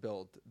supposed to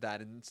build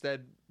that. And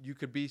instead you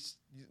could be,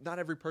 not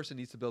every person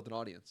needs to build an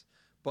audience,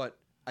 but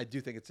I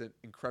do think it's an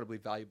incredibly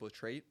valuable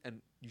trait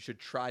and you should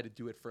try to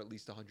do it for at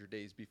least 100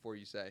 days before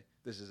you say,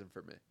 this isn't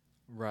for me.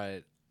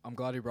 Right. I'm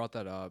glad you brought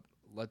that up.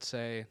 Let's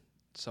say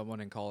someone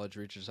in college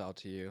reaches out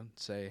to you,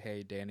 say,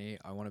 hey, Danny,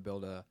 I want to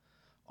build a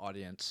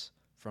audience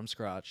from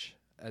scratch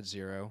at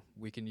zero.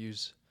 We can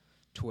use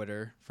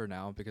Twitter for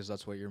now because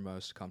that's what you're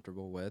most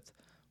comfortable with.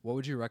 What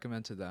would you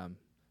recommend to them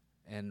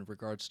in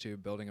regards to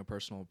building a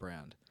personal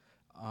brand?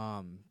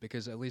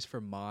 Because at least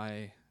from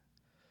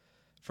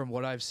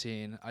what I've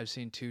seen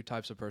two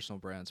types of personal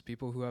brands.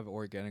 People who have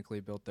organically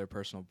built their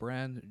personal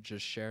brand,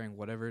 just sharing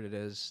whatever it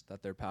is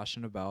that they're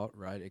passionate about,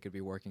 right? It could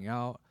be working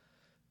out,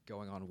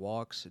 going on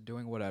walks,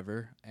 doing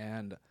whatever.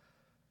 And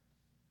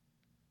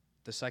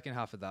the second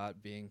half of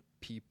that being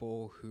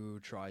people who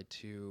try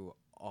to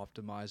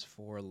optimize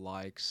for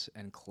likes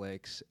and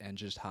clicks and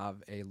just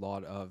have a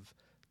lot of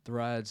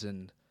threads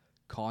and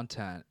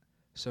content.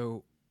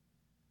 So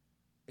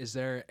is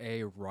there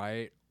a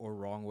right or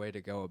wrong way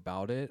to go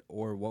about it?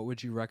 Or what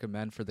would you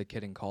recommend for the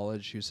kid in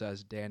college who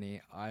says,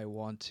 Danny, I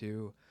want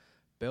to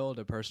build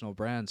a personal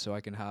brand so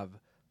I can have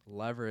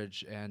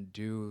leverage and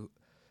do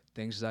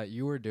things that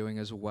you are doing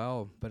as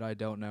well, but I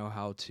don't know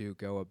how to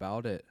go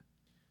about it?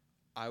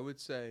 I would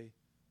say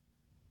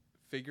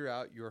figure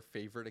out your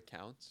favorite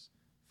accounts,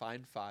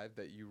 find 5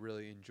 that you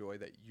really enjoy,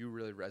 that you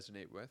really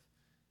resonate with,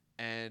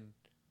 and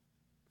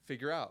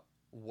figure out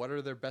what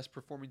are their best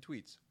performing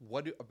tweets.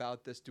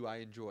 About this do I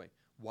enjoy?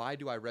 Why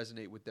do I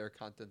resonate with their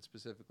content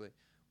specifically?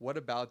 What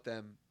about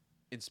them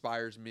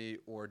inspires me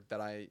or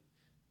that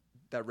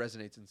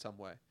resonates in some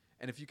way?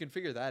 And if you can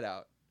figure that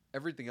out,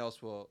 everything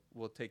else will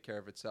take care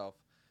of itself.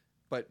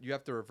 But you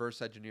have to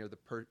reverse engineer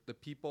the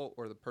people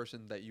or the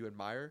person that you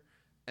admire,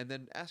 and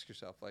then ask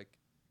yourself, like,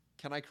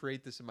 can I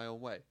create this in my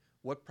own way?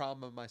 What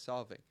problem am I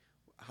solving?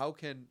 How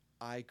can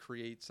I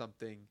create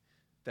something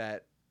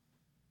that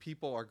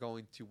people are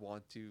going to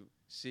want to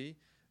see?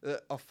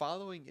 A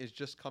following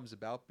comes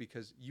about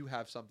because you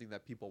have something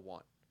that people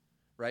want,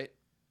 right?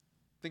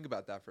 Think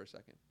about that for a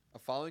second. A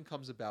following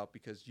comes about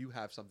because you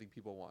have something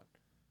people want.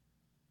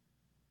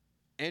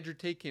 Andrew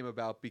Tate came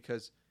about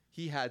because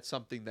he had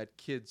something that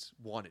kids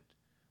wanted,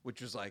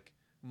 which was like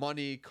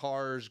money,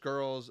 cars,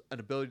 girls, an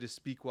ability to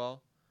speak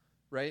well,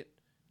 right?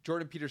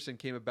 Jordan Peterson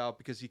came about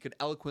because he could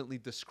eloquently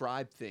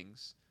describe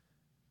things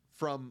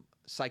from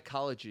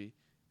psychology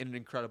in an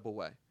incredible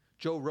way.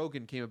 Joe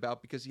Rogan came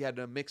about because he had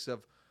a mix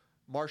of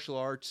martial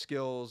arts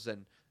skills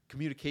and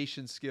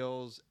communication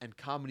skills and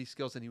comedy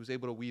skills, and he was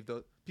able to weave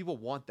those. People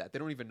want that. They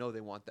don't even know they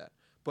want that.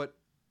 But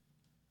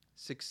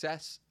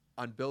success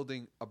on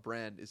building a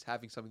brand is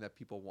having something that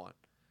people want.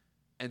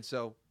 And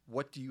so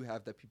what do you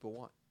have that people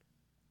want?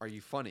 Are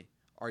you funny?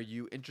 Are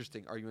you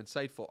interesting? Are you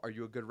insightful? Are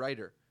you a good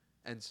writer?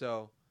 And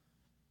so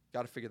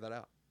got to figure that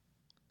out.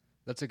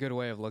 That's a good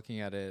way of looking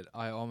at it.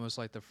 I almost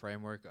like the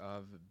framework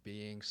of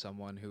being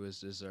someone who is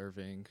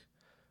deserving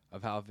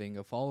of having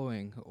a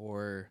following,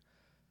 or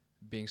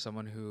being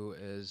someone who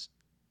is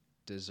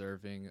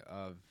deserving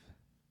of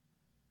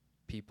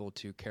people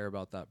to care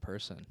about that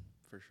person.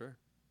 For sure.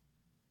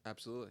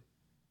 Absolutely.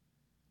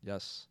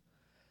 Yes.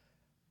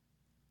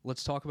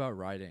 Let's talk about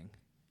writing.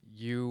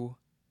 You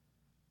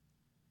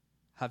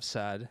have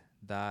said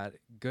that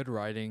good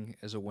writing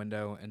is a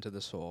window into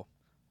the soul.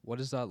 What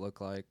does that look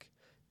like?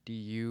 Do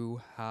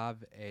you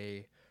have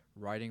a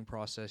writing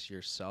process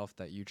yourself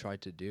that you try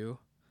to do?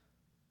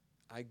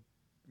 I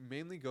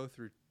mainly go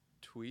through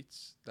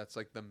tweets. That's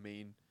like the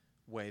main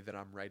way that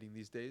I'm writing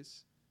these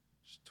days.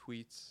 Just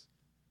tweets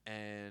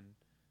and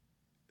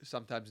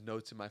sometimes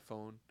notes in my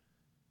phone.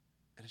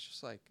 And it's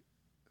just like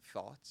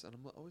thoughts. And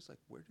I'm always like,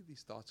 where do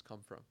these thoughts come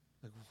from?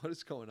 Like, what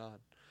is going on?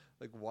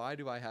 Like, why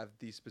do I have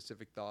these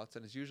specific thoughts?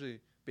 And it's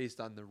usually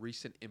based on the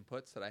recent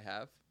inputs that I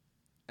have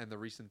and the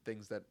recent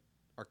things that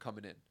are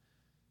coming in.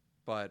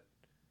 But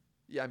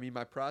yeah, I mean,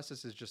 my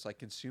process is just like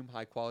consume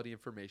high quality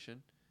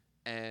information,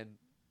 and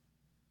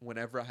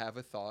whenever I have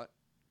a thought,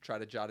 try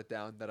to jot it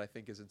down that I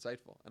think is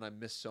insightful. And I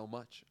miss so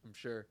much. I'm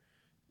sure,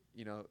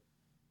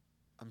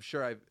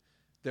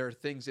 there are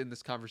things in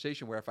this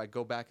conversation where if I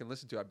go back and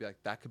listen to it, I'd be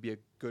like, that could be a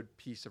good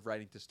piece of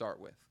writing to start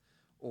with.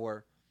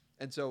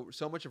 And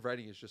so much of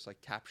writing is just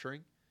like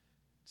capturing.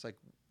 It's like,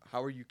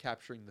 how are you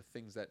capturing the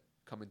things that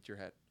come into your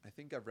head? I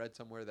think I've read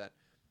somewhere that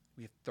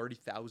we have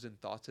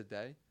 30,000 thoughts a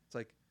day. It's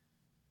like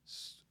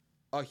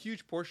a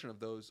huge portion of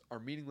those are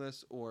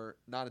meaningless or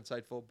not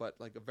insightful, but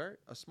like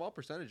a small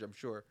percentage, I'm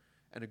sure,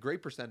 and a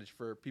great percentage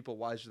for people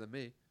wiser than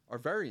me, are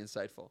very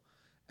insightful.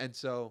 And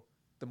so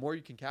the more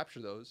you can capture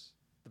those,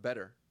 the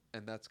better.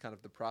 And that's kind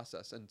of the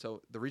process. And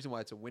so the reason why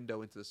it's a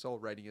window into the soul,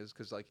 writing, is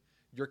because like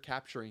you're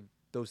capturing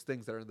those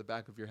things that are in the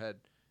back of your head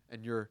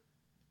and you're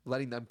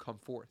letting them come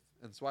forth.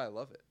 And that's why I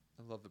love it.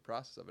 I love the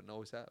process of it and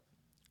always have.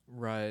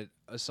 Right.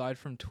 Aside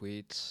from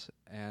tweets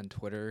and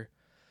Twitter,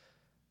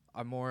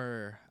 I'm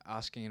more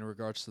asking in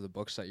regards to the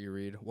books that you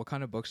read. What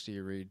kind of books do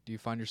you read? Do you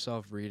find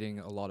yourself reading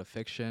a lot of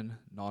fiction,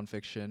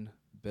 nonfiction,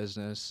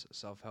 business,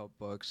 self-help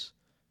books?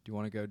 Do you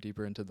want to go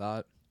deeper into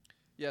that?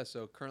 Yeah,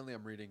 so currently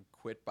I'm reading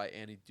Quit by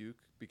Annie Duke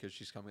because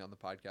she's coming on the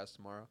podcast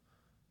tomorrow.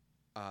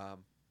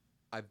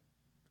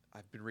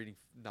 I've been reading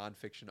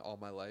nonfiction all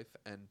my life,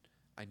 and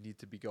I need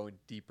to be going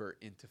deeper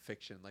into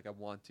fiction. Like I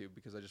want to,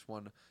 because I just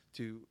want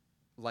to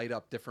light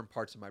up different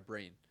parts of my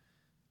brain.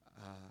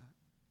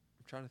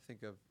 I'm trying to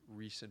think of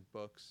recent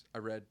books. I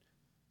read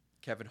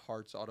Kevin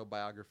Hart's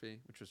autobiography,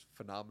 which was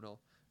phenomenal,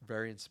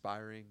 very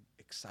inspiring,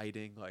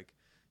 exciting. Like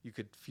you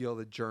could feel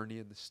the journey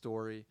and the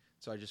story.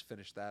 So I just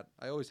finished that.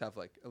 I always have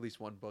like at least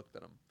one book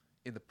that I'm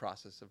in the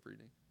process of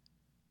reading.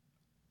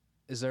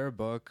 Is there a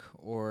book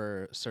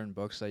or certain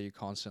books that you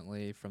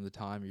constantly, from the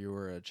time you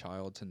were a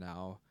child to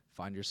now,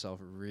 find yourself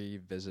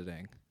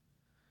revisiting?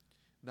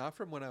 Not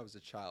from when I was a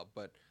child,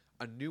 but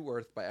A New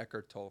Earth by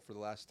Eckhart Tolle. For the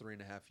last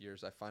 3.5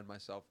 years, I find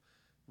myself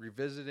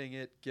revisiting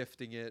it,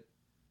 gifting it,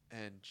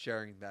 and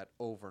sharing that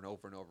over and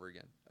over and over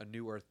again. A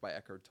New Earth by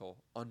Eckhart Tolle.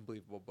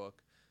 Unbelievable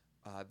book.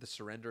 The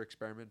Surrender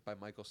Experiment by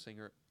Michael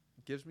Singer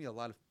gives me a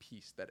lot of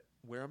peace that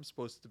where I'm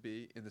supposed to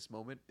be in this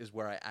moment is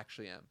where I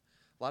actually am.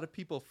 A lot of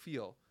people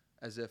feel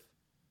as if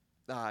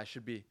I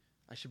should be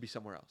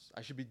somewhere else.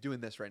 I should be doing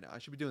this right now. I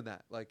should be doing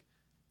that. Like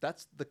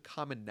that's the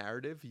common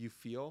narrative you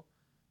feel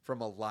from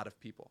a lot of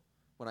people.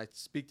 When I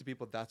speak to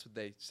people, that's what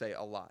they say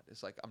a lot.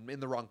 It's like I'm in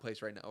the wrong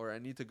place right now, or I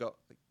need to go.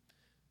 Like,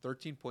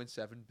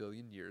 13.7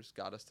 billion years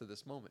got us to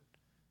this moment.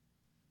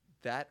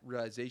 That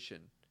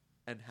realization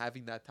and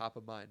having that top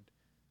of mind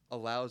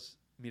allows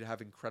me to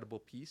have incredible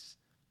peace.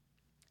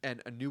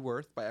 And A New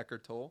Earth by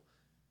Eckhart Tolle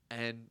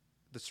and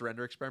The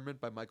Surrender Experiment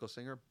by Michael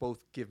Singer both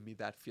give me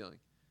that feeling.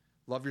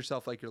 Love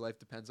Yourself Like Your Life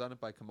Depends on It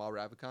by Kamal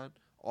Ravikant,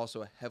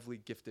 also a heavily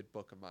gifted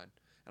book of mine.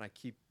 And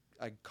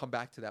I come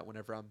back to that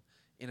whenever I'm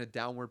in a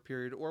downward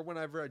period or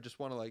whenever I just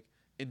want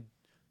to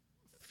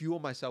fuel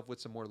myself with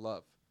some more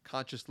love.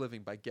 Conscious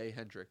Living by Gay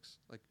Hendricks.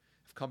 Like,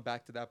 I've come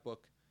back to that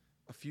book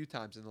a few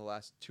times in the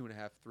last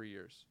 2.5, 3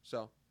 years.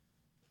 So,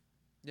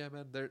 yeah,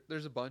 man,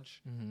 there's a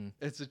bunch. Mm-hmm.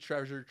 It's a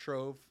treasure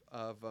trove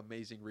of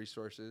amazing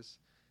resources.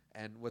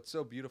 And what's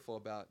so beautiful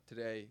about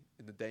today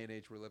in the day and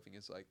age we're living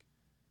is like,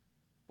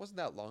 wasn't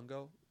that long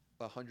ago,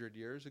 100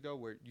 years ago,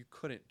 where you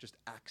couldn't just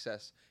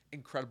access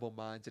incredible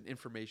minds and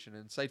information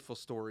and insightful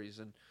stories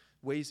and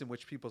ways in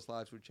which people's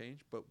lives would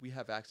change. But we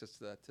have access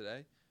to that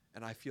today.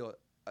 And I feel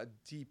a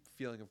deep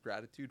feeling of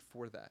gratitude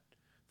for that,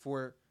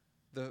 for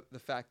the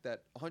fact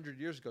that 100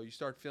 years ago you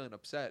start feeling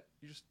upset.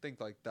 You just think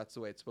like that's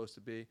the way it's supposed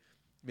to be.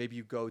 Maybe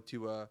you go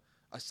to a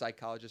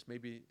psychologist,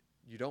 maybe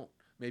you don't.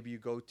 Maybe you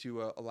go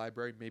to a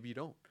library, maybe you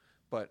don't.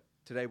 But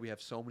today we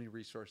have so many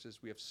resources.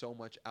 We have so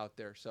much out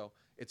there. So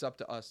it's up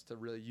to us to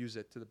really use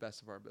it to the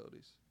best of our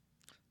abilities.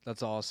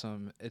 That's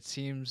awesome. It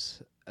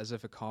seems as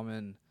if a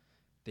common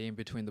theme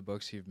between the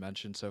books you've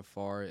mentioned so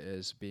far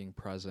is being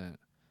present.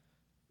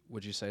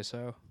 Would you say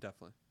so?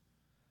 Definitely.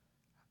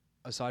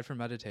 Aside from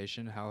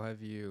meditation, how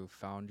have you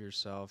found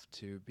yourself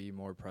to be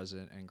more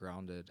present and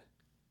grounded?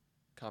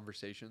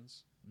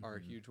 Conversations are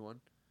a huge one.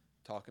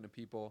 Talking to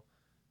people.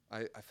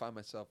 I find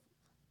myself,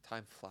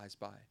 time flies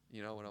by,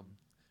 when I'm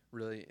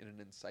really in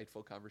an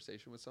insightful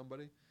conversation with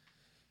somebody.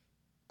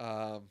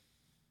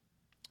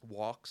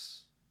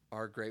 Walks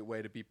are a great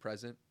way to be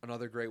present.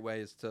 Another great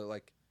way is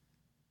to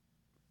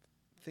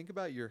think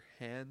about your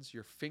hands,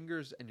 your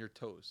fingers, and your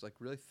toes.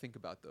 Really think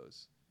about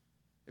those.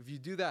 If you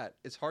do that,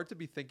 it's hard to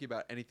be thinking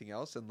about anything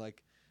else, and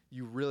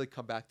you really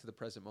come back to the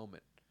present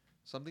moment.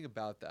 Something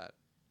about that.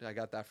 And I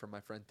got that from my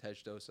friend Tej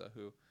Dosa,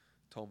 who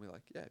told me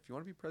if you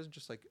want to be present,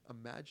 just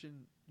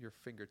imagine your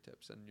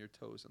fingertips and your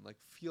toes and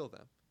feel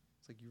them.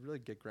 It's you really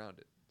get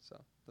grounded. So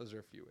those are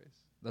a few ways.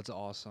 That's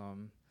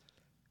awesome.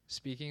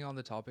 Speaking on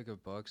the topic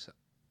of books,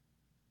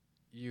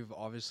 you've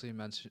obviously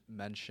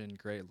mentioned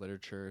great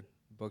literature,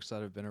 books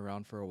that have been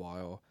around for a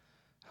while.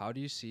 How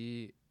do you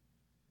see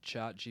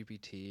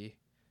ChatGPT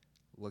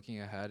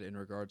looking ahead in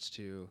regards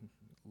to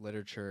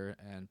literature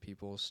and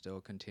people still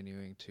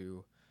continuing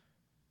to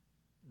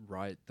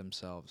write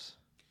themselves?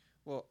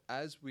 Well,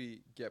 as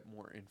we get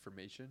more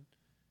information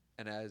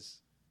and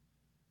as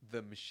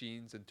the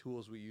machines and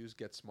tools we use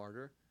get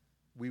smarter,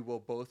 we will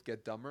both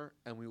get dumber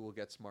and we will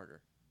get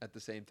smarter at the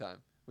same time,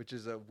 which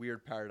is a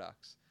weird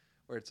paradox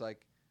where it's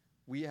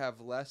we have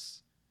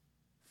less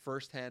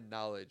firsthand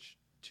knowledge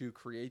to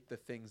create the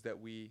things that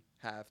we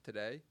have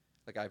today.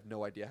 I have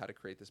no idea how to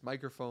create this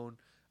microphone.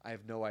 I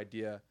have no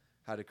idea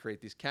how to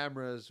create these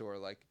cameras or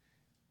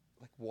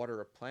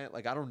water a plant.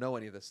 I don't know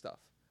any of this stuff.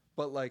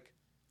 But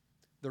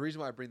the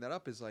reason why I bring that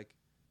up is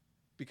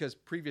because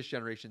previous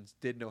generations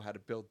did know how to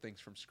build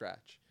things from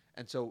scratch.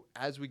 And so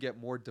as we get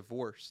more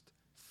divorced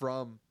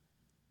from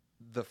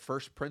the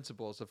first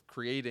principles of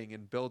creating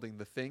and building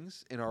the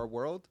things in our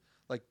world,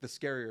 the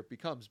scarier it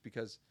becomes,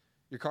 because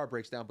your car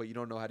breaks down, but you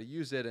don't know how to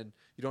use it. And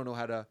you don't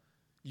know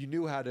you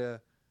knew how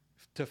to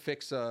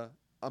fix a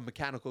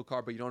mechanical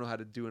car, but you don't know how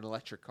to do an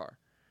electric car.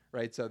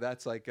 Right. So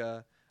that's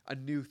a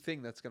new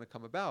thing that's going to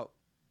come about.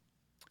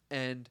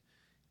 And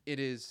it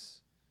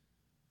is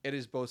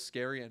both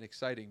scary and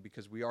exciting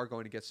because we are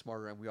going to get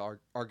smarter and we are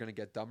going to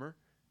get dumber.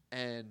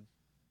 And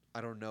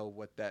I don't know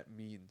what that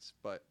means,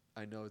 but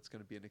I know it's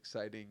going to be an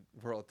exciting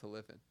world to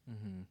live in.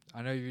 Mm-hmm.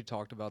 I know you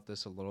talked about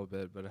this a little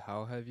bit, but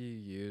how have you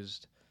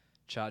used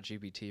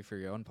ChatGPT for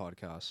your own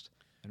podcast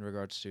in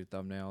regards to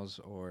thumbnails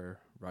or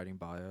writing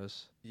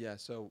bios? Yeah,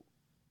 so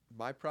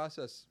my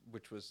process,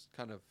 which was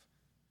kind of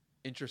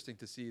interesting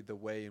to see the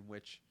way in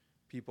which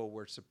people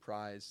were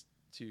surprised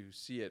to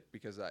see it,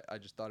 because I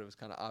just thought it was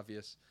kind of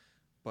obvious.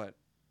 But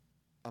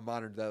I'm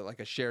honored that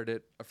I shared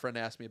it. A friend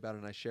asked me about it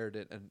and I shared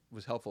it and it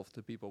was helpful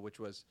to people, which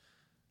was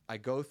I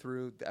go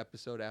through the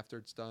episode after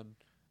it's done.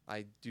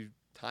 I do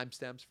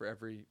timestamps for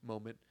every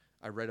moment.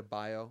 I write a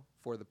bio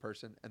for the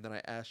person and then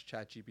I ask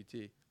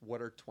ChatGPT,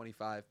 what are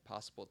 25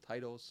 possible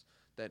titles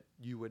that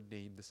you would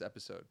name this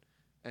episode?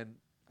 And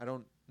I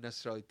don't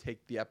necessarily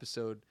take the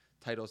episode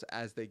titles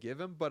as they give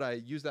them, but I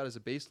use that as a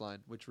baseline,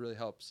 which really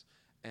helps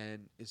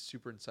and is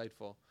super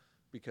insightful.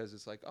 Because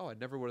it's oh, I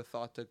never would have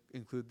thought to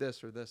include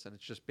this or this. And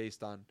it's just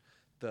based on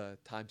the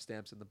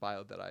timestamps in the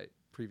bio that I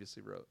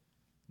previously wrote.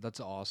 That's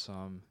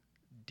awesome.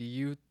 Do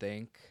you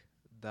think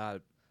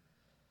that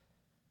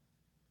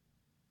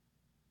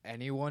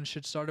anyone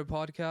should start a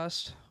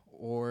podcast?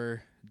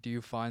 Or do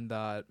you find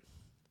that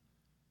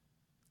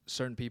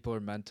certain people are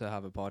meant to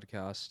have a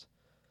podcast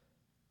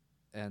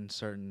and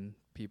certain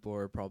people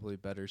are probably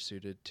better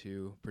suited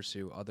to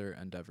pursue other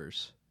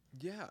endeavors?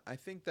 Yeah, I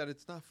think that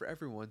it's not for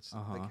everyone.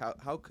 Like Uh-huh.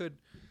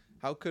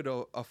 how could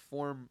a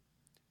form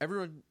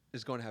everyone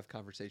is going to have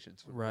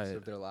conversations for most Right.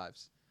 of their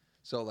lives.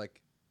 So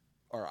like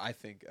or I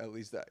think at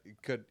least that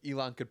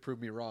Elon could prove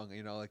me wrong,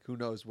 like who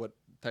knows what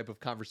type of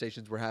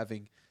conversations we're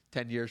having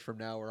 10 years from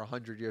now or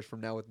 100 years from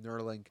now with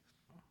Neuralink.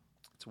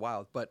 It's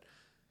wild, but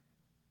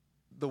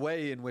the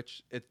way in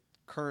which it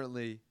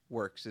currently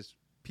works is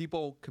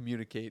people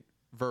communicate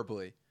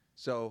verbally.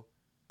 So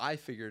I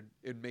figured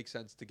it would make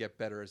sense to get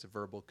better as a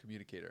verbal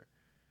communicator.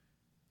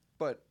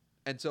 But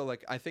and so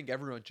like I think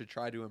everyone should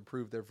try to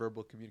improve their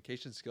verbal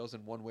communication skills,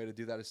 and one way to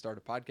do that is start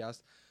a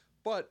podcast.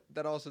 But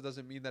that also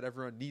doesn't mean that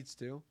everyone needs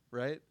to,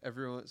 right?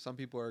 Some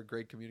people are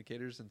great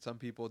communicators and some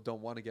people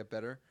don't want to get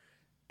better.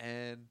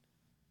 And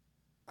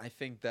I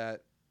think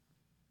that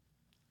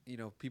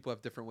people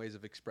have different ways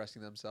of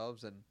expressing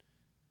themselves, and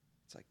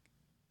it's like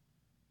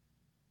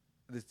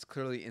it's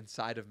clearly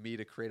inside of me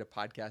to create a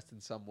podcast in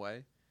some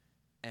way.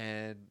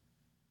 And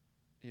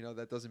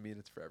that doesn't mean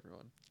it's for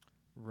everyone.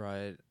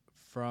 Right.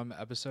 From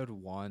episode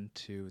 1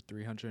 to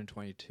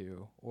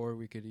 322, or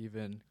we could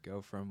even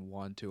go from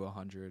 1 to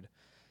 100.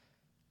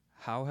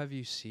 How have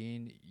you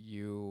seen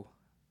you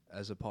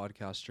as a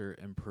podcaster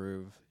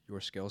improve your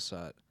skill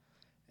set?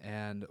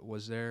 And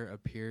was there a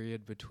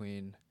period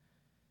between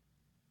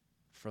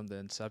from the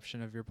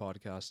inception of your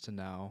podcast to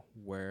now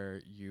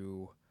where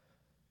you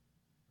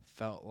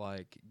felt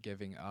like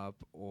giving up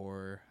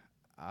or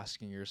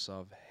asking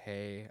yourself,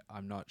 hey,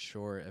 I'm not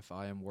sure if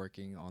I am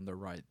working on the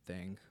right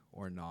thing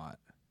or not?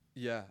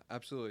 Yeah,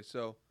 absolutely.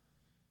 So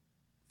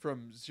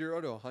from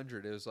 0 to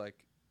 100, it was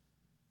like,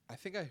 I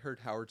think I heard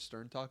Howard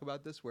Stern talk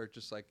about this, where it's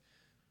just like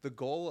the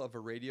goal of a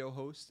radio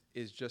host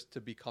is just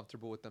to be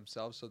comfortable with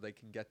themselves so they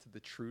can get to the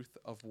truth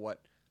of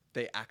what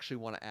they actually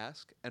want to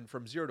ask. And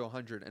from 0 to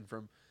 100 and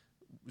from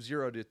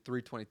 0 to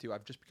 322,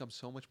 I've just become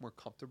so much more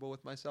comfortable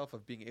with myself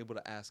of being able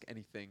to ask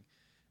anything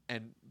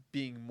and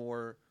being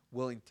more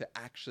willing to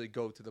actually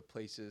go to the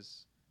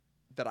places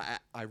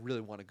that I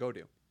really want to go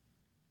to.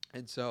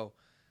 And so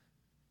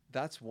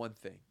that's one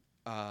thing.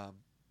 I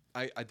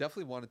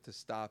definitely wanted to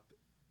stop,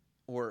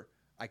 or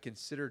I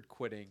considered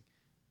quitting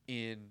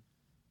in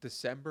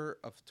December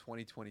of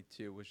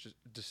 2022, which is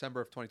December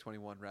of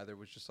 2021 rather,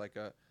 was just like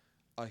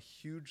a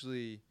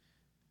hugely,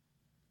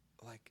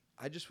 like,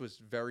 I just was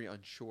very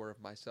unsure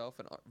of myself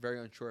and very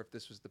unsure if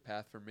this was the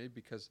path for me,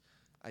 because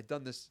I'd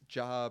done this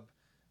job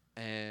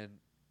and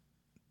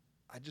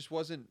I just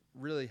wasn't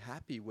really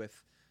happy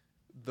with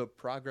the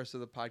progress of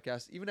the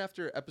podcast. Even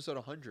after episode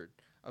 100,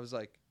 I was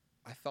like,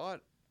 I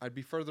thought I'd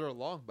be further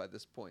along by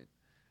this point.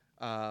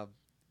 Um,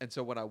 and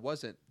so when I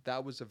wasn't,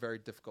 that was a very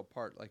difficult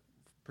part. Like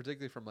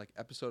particularly from like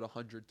episode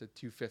 100 to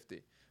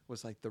 250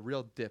 was like the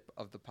real dip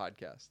of the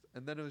podcast.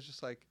 And then it was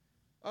just like,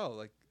 oh,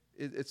 like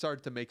it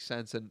started to make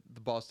sense and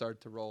the ball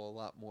started to roll a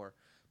lot more.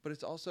 But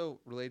it's also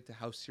related to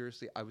how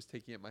seriously I was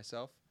taking it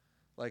myself.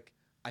 Like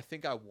I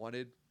think I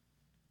wanted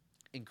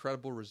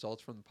incredible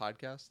results from the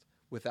podcast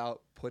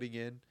without putting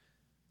in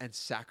and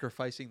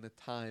sacrificing the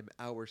time,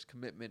 hours,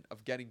 commitment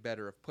of getting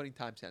better, of putting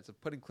timestamps, of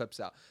putting clips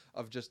out,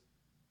 of just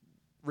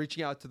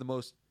reaching out to the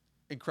most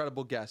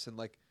incredible guests. And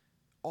like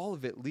all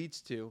of it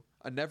leads to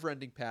a never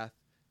ending path,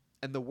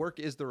 and the work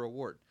is the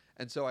reward.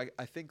 And so I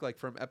think like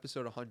from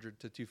episode 100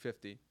 to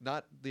 250,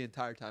 not the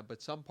entire time,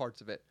 but some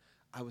parts of it,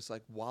 I was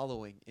like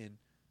wallowing in,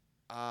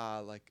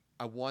 like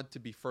I want to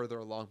be further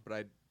along, but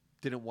I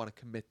didn't want to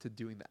commit to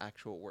doing the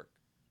actual work.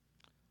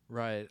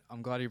 Right.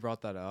 I'm glad you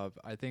brought that up.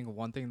 I think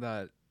one thing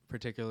that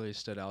particularly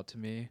stood out to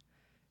me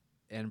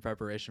in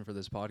preparation for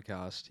this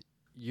podcast,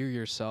 you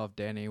yourself,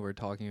 Danny, were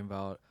talking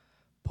about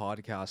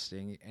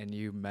podcasting, and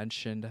you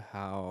mentioned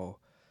how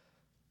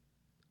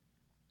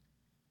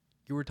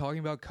you were talking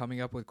about coming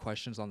up with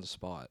questions on the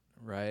spot,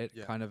 right?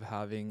 Yeah. Kind of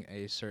having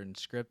a certain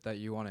script that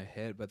you want to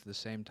hit, but at the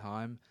same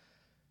time,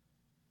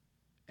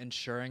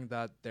 ensuring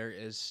that there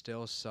is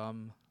still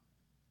some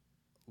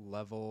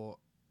level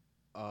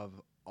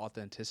of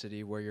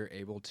authenticity where you're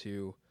able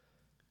to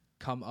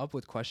come up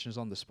with questions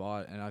on the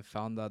spot. And I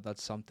found that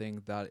that's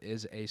something that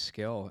is a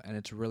skill, and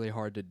it's really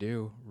hard to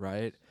do,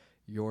 right?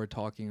 You're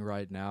talking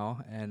right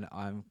now and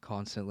I'm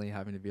constantly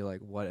having to be like,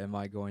 what am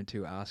I going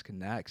to ask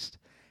next?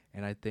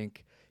 And I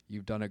think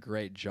you've done a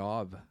great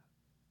job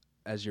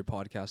as your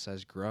podcast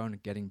has grown,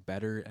 getting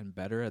better and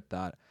better at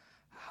that.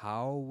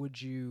 How would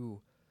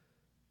you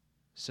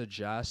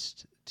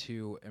suggest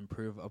to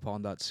improve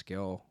upon that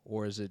skill,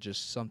 or is it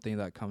just something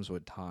that comes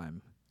with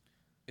time?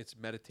 It's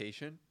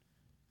meditation,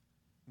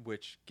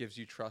 which gives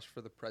you trust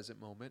for the present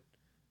moment.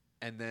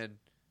 And then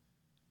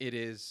it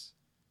is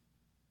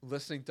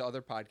listening to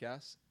other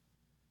podcasts,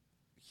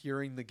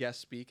 hearing the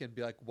guest speak and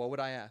be like, what would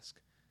I ask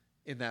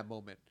in that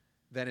moment?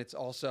 Then it's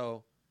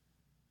also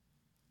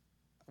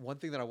one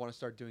thing that I want to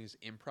start doing is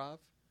improv,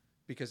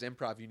 because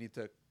improv, you need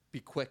to be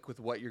quick with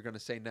what you're going to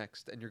say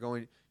next. And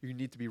you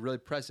need to be really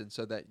present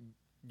so that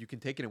you can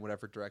take it in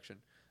whatever direction.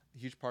 A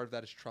huge part of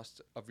that is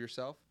trust of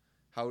yourself.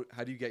 How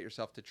do you get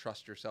yourself to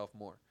trust yourself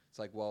more? It's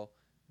like, well,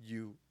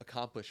 you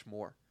accomplish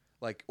more,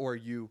 like, or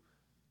you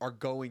are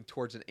going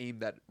towards an aim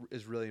that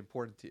is really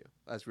important to you,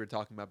 as we were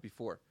talking about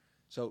before.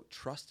 So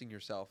trusting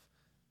yourself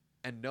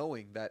and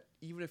knowing that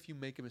even if you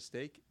make a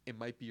mistake, it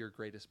might be your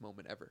greatest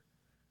moment ever.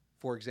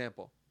 For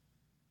example,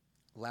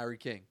 Larry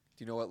King.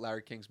 Do you know what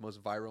Larry King's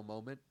most viral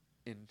moment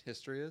in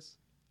history is?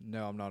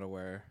 No, I'm not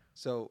aware.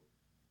 So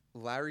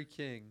Larry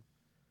King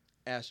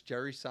asked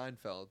Jerry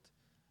Seinfeld,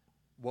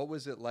 what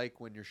was it like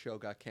when your show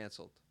got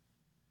canceled?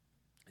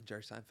 And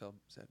Jerry Seinfeld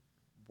said,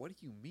 what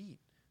do you mean?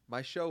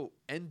 My show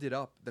ended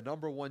up the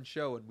 #1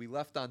 show and we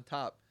left on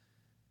top.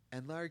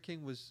 And Larry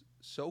King was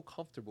so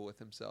comfortable with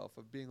himself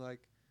of being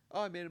like,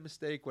 oh, I made a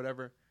mistake,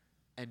 whatever.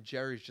 And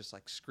Jerry's just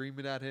like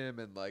screaming at him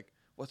and like,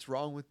 what's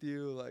wrong with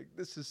you? Like,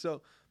 this is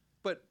so.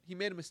 But he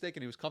made a mistake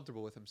and he was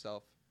comfortable with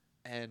himself.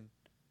 And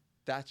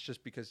that's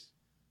just because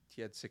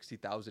he had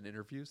 60,000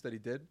 interviews that he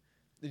did.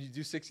 Then you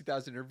do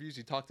 60,000 interviews,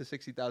 you talk to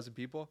 60,000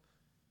 people.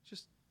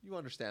 Just, you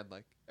understand,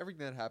 like,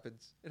 everything that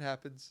happens, it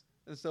happens.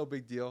 And it's no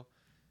big deal.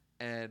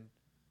 And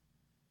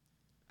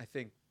I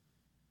think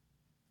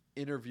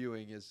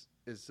interviewing is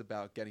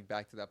about getting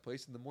back to that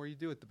place. And the more you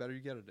do it, the better you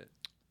get at it.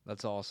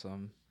 That's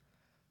awesome.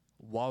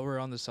 While we're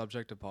on the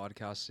subject of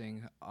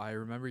podcasting, I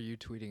remember you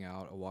tweeting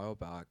out a while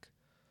back,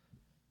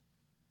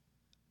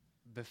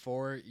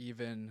 before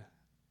even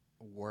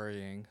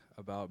worrying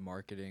about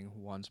marketing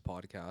one's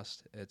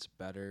podcast, it's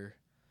better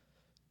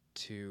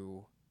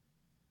to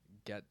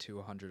get to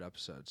 100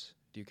 episodes.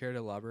 Do you care to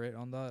elaborate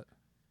on that?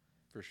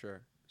 For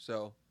sure.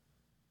 So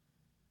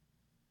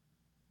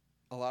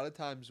a lot of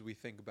times we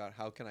think about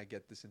how can I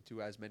get this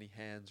into as many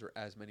hands or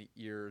as many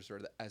ears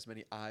or as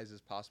many eyes as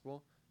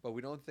possible, but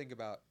we don't think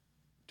about,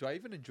 do I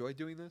even enjoy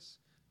doing this?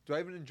 Do I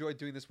even enjoy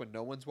doing this when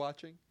no one's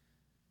watching?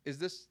 Is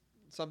this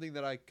something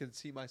that I could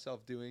see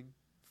myself doing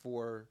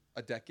for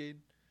a decade?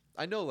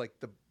 I know like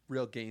the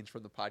real gains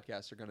from the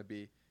podcast are going to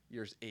be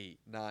years 8,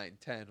 9,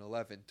 10,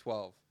 11,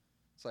 12.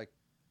 It's like,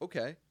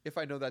 okay, if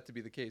I know that to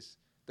be the case,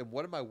 then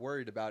what am I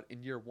worried about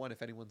in year 1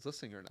 if anyone's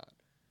listening or not?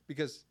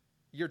 Because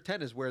year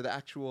 10 is where the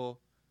actual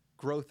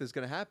growth is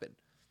going to happen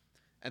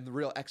and the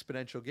real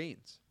exponential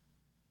gains.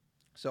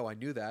 So I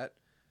knew that.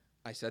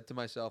 I said to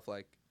myself,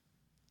 like,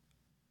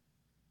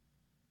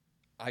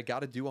 I got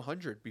to do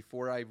 100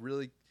 before I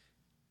really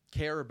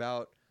care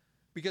about,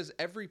 because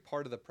every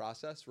part of the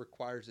process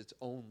requires its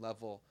own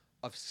level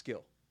of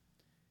skill.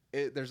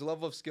 There's a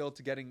level of skill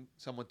to getting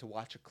someone to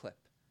watch a clip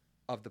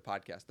of the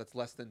podcast that's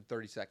less than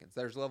 30 seconds.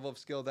 There's a level of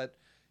skill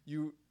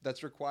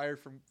that's required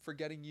for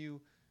getting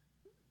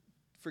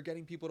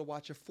people to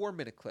watch a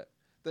 4-minute clip.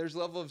 There's a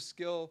level of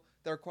skill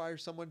that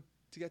requires someone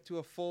to get to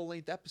a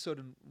full-length episode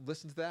and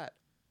listen to that.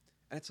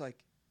 And it's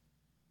like,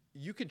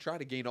 you can try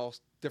to gain all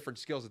different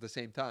skills at the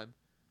same time,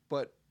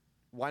 but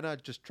why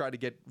not just try to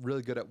get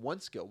really good at one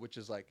skill, which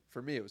is like,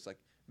 for me, it was like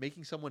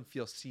making someone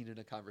feel seen in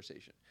a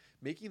conversation,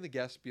 making the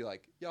guest be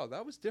like, yo,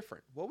 that was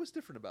different. What was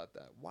different about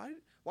that? Why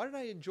did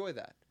I enjoy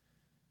that?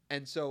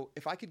 And so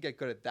if I could get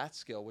good at that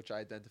skill, which I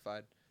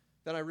identified,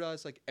 then I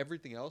realized like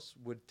everything else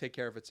would take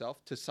care of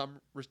itself to some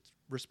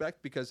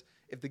respect, because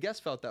if the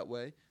guest felt that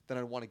way, then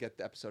I want to get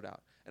the episode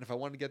out. And if I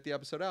wanted to get the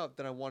episode out,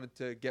 then I wanted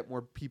to get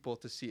more people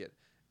to see it.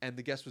 And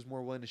the guest was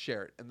more willing to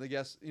share it. And the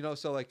guest,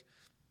 so like,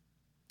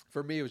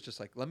 for me, it was just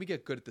like, let me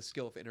get good at the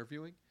skill of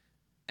interviewing,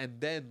 and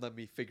then let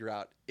me figure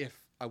out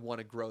if I want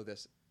to grow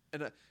this.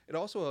 And it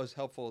also was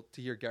helpful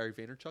to hear Gary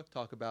Vaynerchuck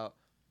talk about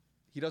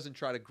he doesn't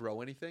try to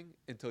grow anything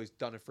until he's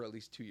done it for at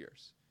least 2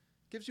 years.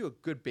 Gives you a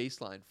good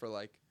baseline for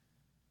like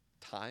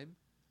time.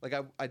 Like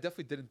I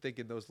definitely didn't think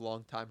in those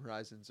long time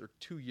horizons, or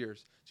 2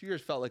 years. 2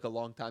 years felt like a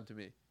long time to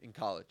me in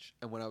college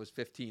and when I was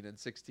 15 and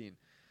 16.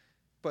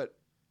 But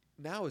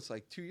now it's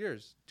like 2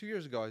 years. 2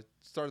 years ago, I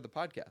started the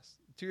podcast.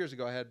 2 years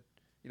ago, I had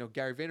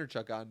Gary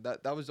Vaynerchuck on.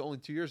 That was only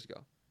 2 years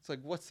ago. It's like,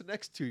 what's the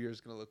next 2 years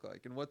going to look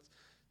like? And what's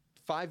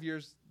 5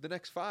 years, the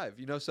next 5?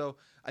 So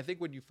I think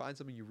when you find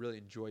something you really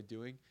enjoy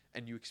doing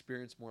and you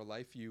experience more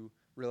life, you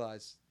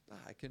realize,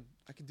 I can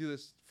do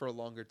this for a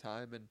longer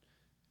time, and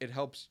it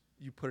helps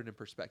you put it in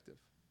perspective.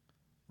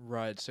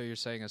 Right. So you're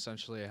saying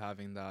essentially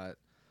having that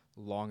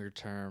longer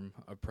term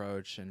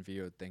approach and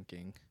view of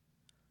thinking.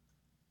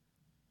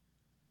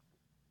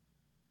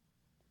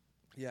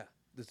 Yeah,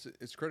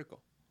 it's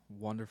critical.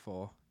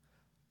 Wonderful.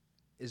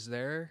 Is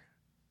there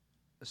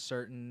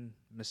certain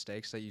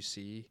mistakes that you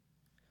see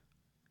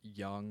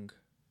young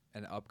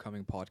and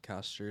upcoming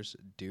podcasters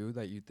do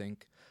that you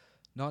think,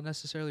 not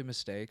necessarily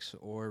mistakes,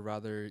 or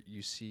rather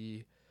you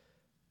see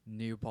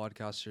new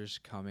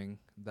podcasters coming,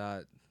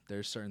 that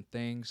there's certain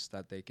things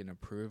that they can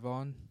improve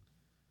on?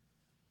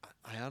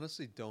 I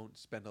honestly don't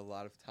spend a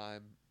lot of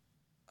time,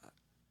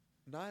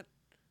 not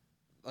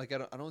like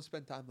I don't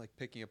spend time like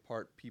picking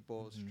apart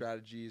people's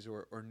strategies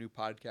or new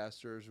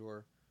podcasters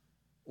or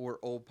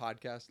old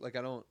podcasts. Like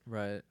I don't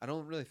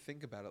really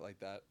think about it like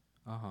that.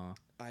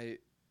 I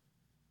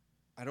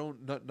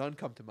don't, none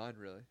come to mind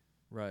really.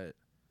 Right.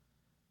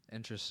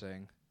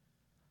 Interesting.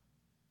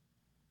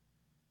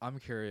 I'm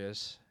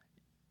curious.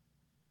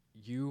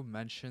 You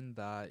mentioned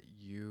that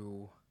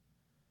you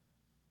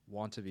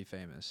want to be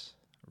famous,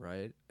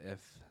 right? If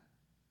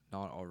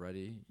not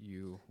already,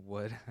 you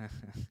would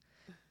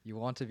you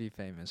want to be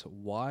famous.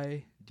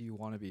 Why do you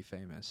want to be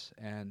famous?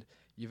 And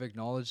you've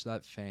acknowledged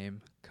that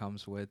fame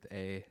comes with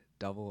a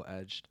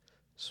double-edged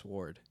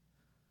sword.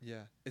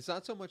 Yeah. It's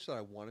not so much that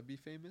I want to be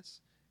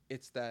famous,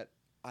 it's that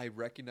I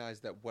recognize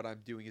that what I'm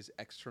doing is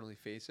externally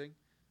facing.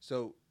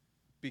 So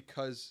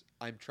because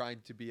I'm trying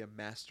to be a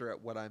master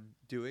at what I'm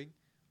doing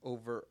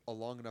over a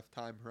long enough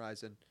time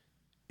horizon,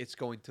 it's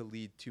going to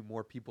lead to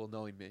more people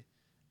knowing me.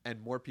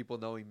 And more people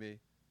knowing me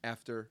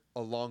after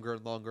a longer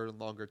and longer and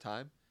longer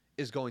time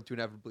is going to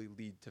inevitably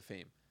lead to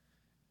fame.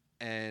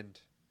 And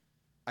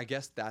I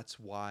guess that's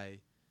why,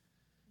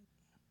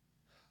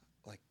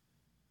 like,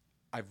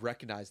 I've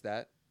recognized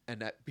that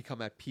and that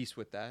become at peace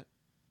with that.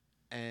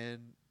 And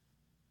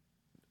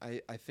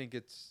I think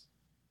it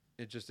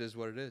just is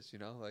what it is, you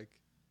know? Like,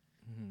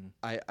 Mm-hmm.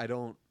 I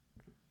don't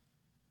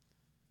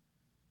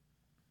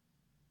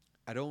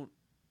I don't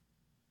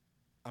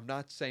I'm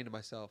not saying to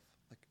myself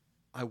like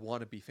I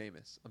want to be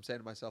famous. I'm saying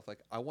to myself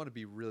like I want to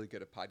be really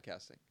good at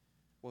podcasting.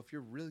 Well, if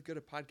you're really good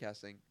at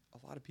podcasting,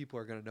 a lot of people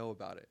are going to know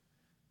about it,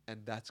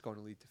 and that's going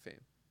to lead to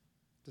fame.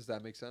 Does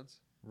that make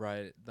sense?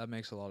 Right. That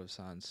makes a lot of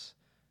sense.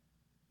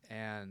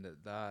 And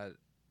that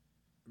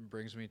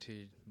brings me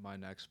to my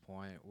next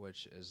point,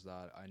 which is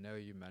that I know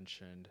you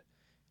mentioned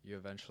you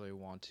eventually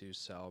want to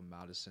sell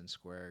Madison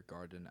Square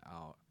Garden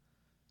out.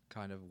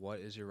 Kind of what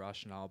is your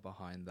rationale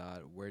behind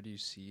that? Where do you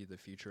see the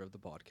future of the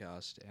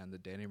podcast and the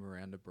Danny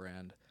Miranda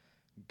brand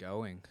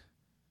going?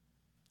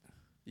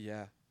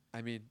 Yeah.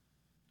 I mean,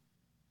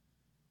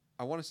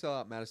 I want to sell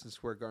out Madison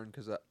Square Garden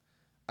because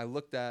I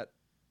looked at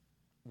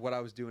what I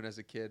was doing as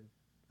a kid.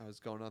 I was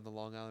going on the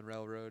Long Island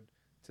Railroad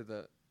to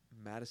the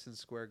Madison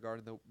Square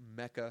Garden, the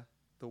Mecca,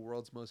 the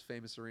world's most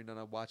famous arena, and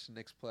I watched the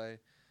Knicks play.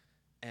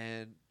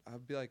 And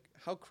I'd be like,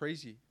 how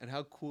crazy and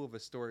how cool of a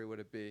story would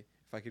it be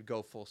if I could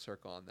go full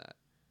circle on that?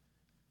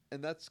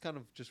 And that's kind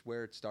of just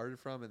where it started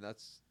from, and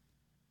that's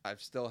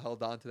I've still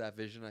held on to that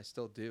vision. I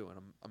still do, and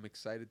I'm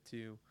excited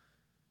to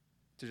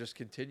just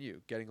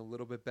continue getting a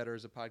little bit better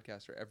as a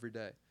podcaster every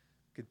day.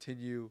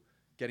 Continue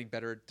getting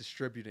better at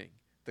distributing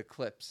the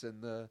clips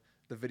and the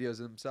videos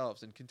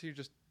themselves, and continue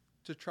just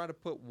to try to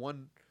put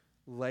one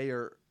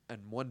layer and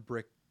one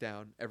brick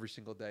down every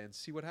single day and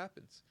see what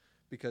happens,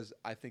 because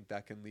I think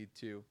that can lead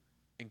to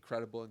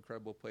incredible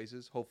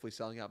places. Hopefully,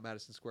 selling out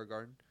Madison Square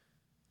Garden,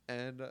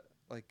 and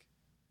like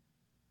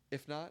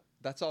if not,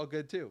 that's all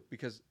good too,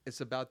 because it's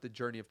about the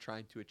journey of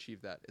trying to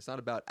achieve that. It's not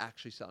about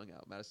actually selling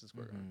out Madison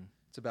Square Garden.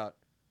 It's about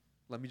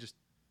let me just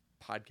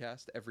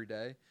podcast every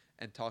day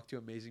and talk to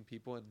amazing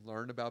people and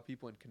learn about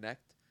people and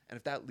connect. And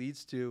if that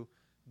leads to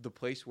the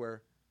place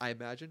where I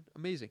imagine,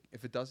 amazing.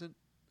 If it doesn't,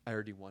 I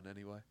already won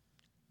anyway.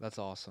 That's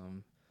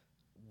awesome.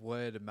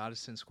 Would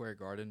Madison Square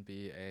Garden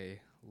be a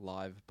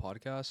live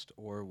podcast,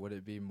 or would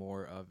it be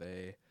more of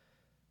a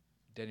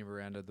Danny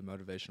Miranda, the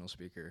motivational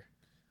speaker?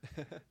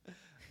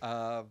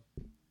 I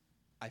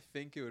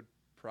think it would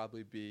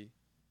probably be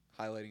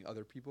highlighting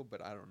other people,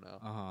 but I don't know.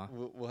 Uh-huh.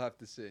 We'll have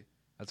to see.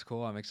 That's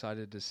cool. I'm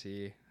excited to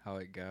see how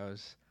it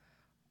goes.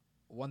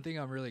 One thing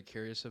I'm really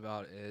curious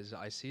about is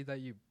I see that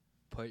you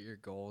put your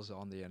goals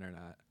on the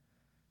internet.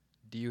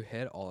 Do you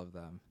hit all of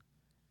them?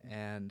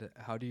 And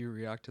how do you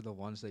react to the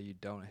ones that you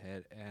don't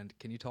hit? And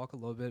can you talk a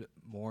little bit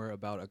more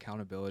about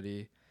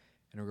accountability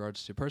in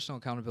regards to personal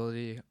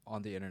accountability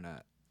on the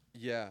internet?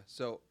 Yeah,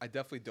 so I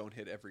definitely don't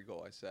hit every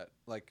goal I set.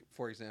 Like,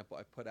 for example,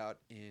 I put out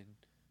in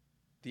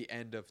the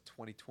end of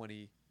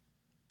 2021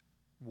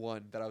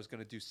 that I was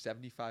going to do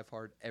 75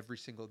 hard every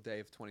single day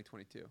of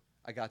 2022.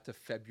 I got to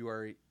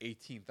February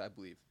 18th, I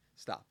believe,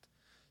 stopped.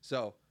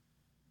 So,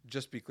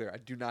 just be clear, I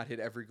do not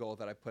hit every goal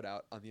that I put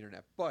out on the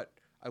internet. But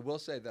I will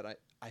say that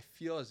I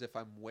feel as if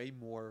I'm way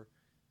more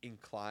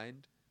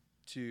inclined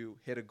to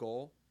hit a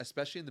goal,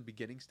 especially in the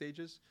beginning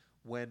stages,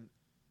 when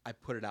I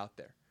put it out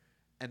there.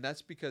 And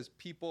that's because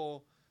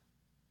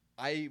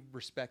I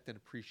respect and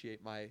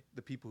appreciate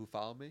the people who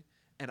follow me,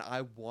 and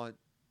I want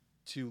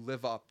to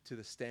live up to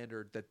the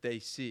standard that they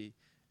see,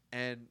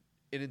 and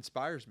it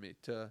inspires me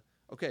to,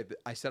 okay,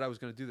 I said I was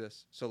going to do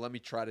this, so let me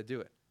try to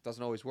do it.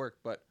 Doesn't always work,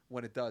 but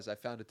when it does, I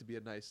found it to be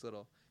a nice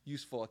little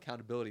useful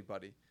accountability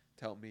buddy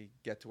to help me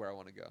get to where I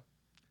want to go.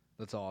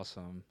 That's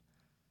awesome.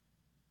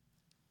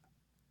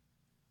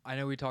 I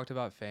know we talked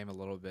about fame a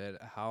little bit.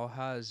 How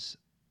has,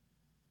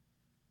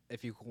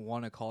 if you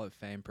want to call it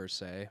fame per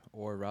se,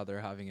 or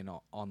rather having an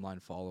online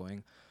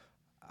following,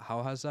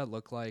 how has that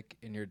looked like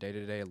in your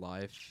day-to-day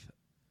life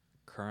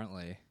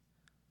currently?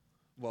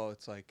 Well,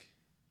 it's like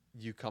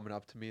you coming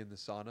up to me in the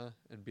sauna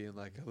and being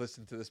like,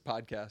 listen to this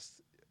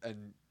podcast,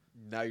 and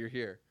now you're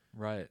here.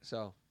 Right.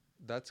 So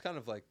that's kind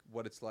of like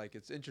what it's like.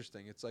 It's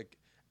interesting. It's like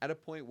at a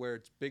point where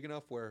it's big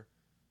enough where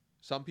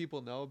some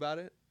people know about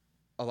it.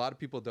 A lot of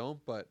people don't,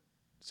 but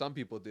some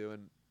people do.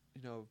 And,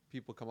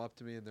 people come up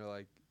to me and they're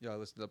like, I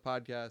listen to the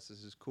podcast.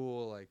 This is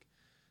cool. Like,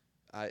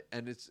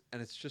 and it's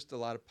just a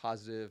lot of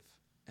positive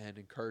and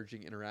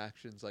encouraging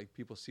interactions. Like,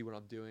 people see what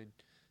I'm doing.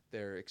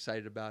 They're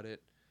excited about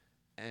it.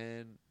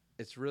 And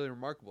it's really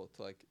remarkable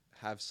to like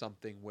have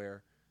something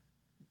where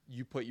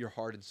you put your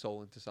heart and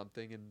soul into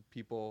something and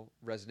people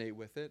resonate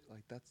with it,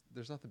 like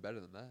there's nothing better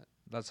than that.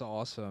 That's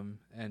awesome.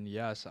 And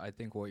yes, I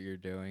think what you're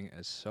doing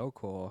is so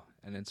cool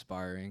and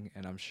inspiring.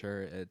 And I'm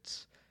sure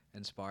it's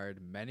inspired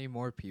many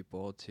more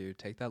people to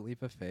take that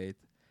leap of faith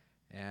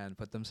and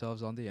put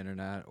themselves on the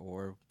internet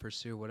or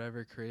pursue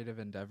whatever creative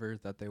endeavor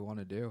that they want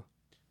to do.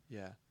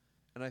 Yeah.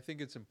 And I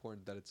think it's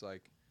important that it's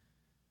like,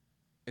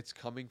 it's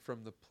coming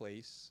from the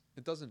place.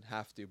 It doesn't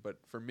have to, but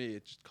for me,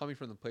 it's just coming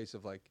from the place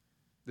of like,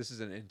 this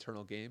is an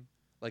internal game.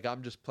 Like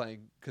I'm just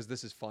playing because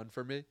this is fun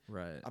for me.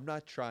 Right. I'm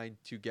not trying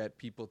to get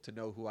people to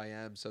know who I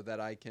am so that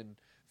I can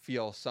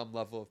feel some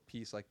level of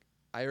peace. Like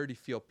I already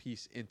feel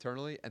peace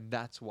internally, and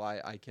that's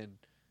why I can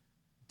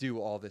do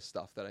all this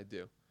stuff that I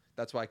do.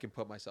 That's why I can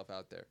put myself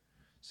out there.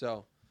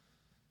 So,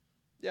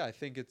 yeah, I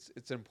think it's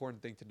an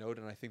important thing to note,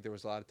 and I think there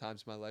was a lot of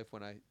times in my life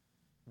when I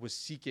was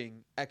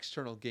seeking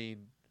external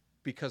gain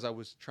because I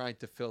was trying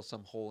to fill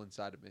some hole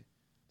inside of me.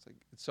 It's like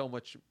it's so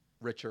much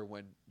richer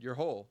when you're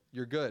whole,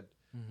 you're good,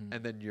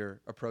 and then you're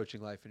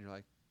approaching life and you're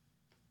like,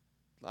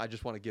 I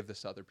just want to give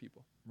this to other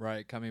people.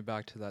 Right. Coming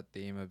back to that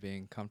theme of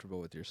being comfortable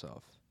with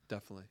yourself.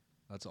 Definitely.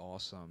 That's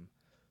awesome.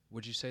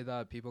 Would you say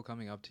that people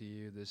coming up to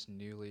you, this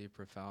newly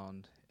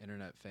profound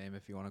internet fame,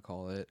 if you want to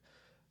call it,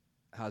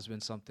 has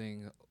been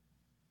something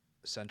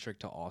centric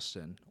to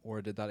Austin,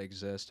 or did that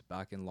exist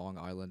back in Long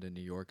Island and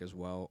New York as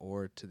well,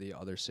 or to the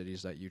other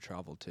cities that you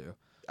traveled to?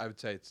 I would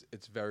say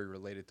it's very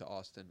related to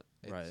Austin.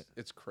 Right.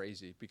 It's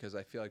crazy because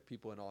I feel like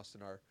people in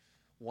Austin are,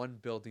 one,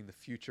 building the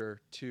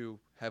future, two,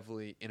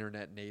 heavily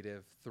internet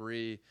native,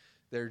 three,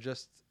 they're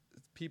just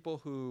people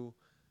who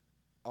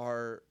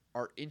are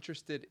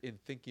interested in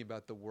thinking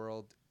about the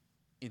world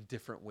in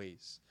different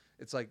ways.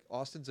 It's like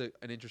Austin's an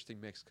interesting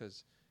mix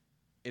because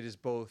it is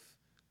both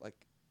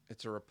like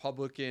it's a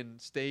Republican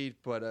state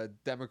but a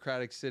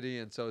Democratic city,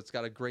 and so it's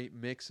got a great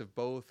mix of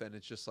both, and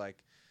it's just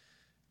like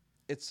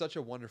it's such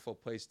a wonderful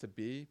place to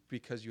be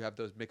because you have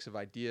those mix of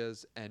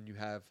ideas and you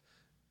have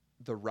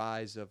the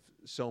rise of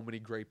so many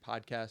great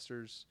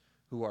podcasters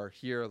who are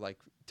here, like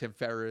Tim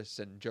Ferriss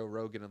and Joe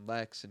Rogan and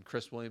Lex and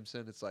Chris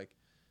Williamson. It's like,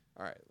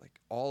 all right, like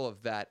all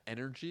of that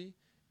energy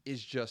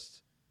is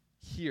just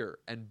here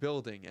and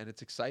building, and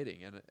it's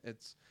exciting, and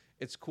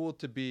it's cool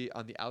to be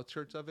on the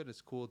outskirts of it.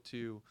 It's cool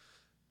to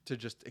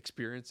just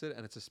experience it,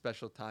 and it's a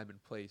special time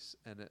and place.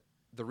 And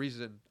the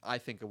reason I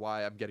think of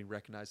why I'm getting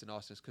recognized in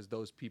Austin is because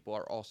those people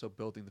are also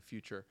building the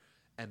future,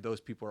 and those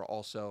people are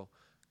also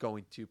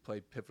going to play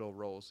pivotal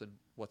roles in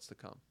what's to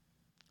come.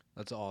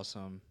 That's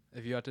awesome.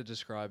 If you had to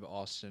describe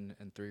Austin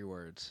in 3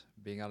 words,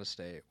 being out of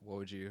state, what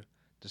would you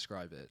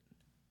describe it?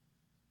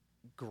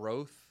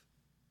 Growth,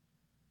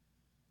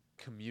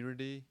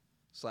 community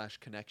 /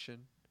 connection,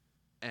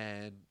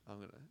 and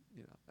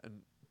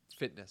and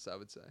fitness, I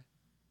would say.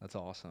 That's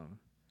awesome.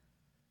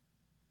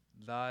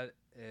 That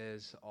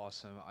is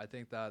awesome. I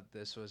think that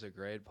this was a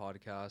great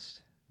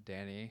podcast,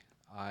 Danny.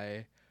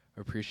 I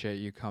appreciate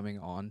you coming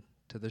on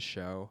to the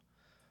show.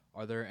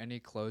 Are there any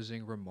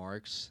closing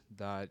remarks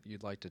that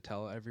you'd like to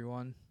tell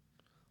everyone?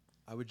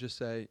 I would just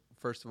say,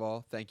 first of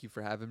all, thank you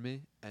for having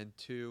me, and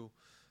two,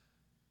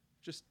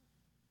 just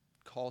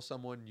call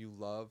someone you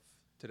love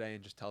today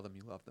and just tell them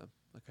you love them.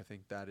 Like, I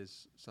think that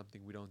is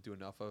something we don't do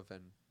enough of,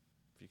 and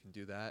if you can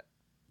do that,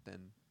 then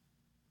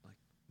like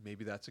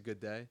maybe that's a good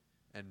day,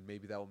 and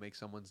maybe that will make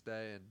someone's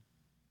day. And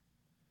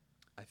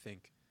I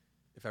think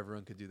if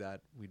everyone could do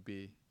that, we'd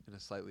be in a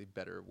slightly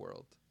better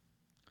world.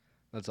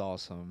 That's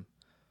awesome.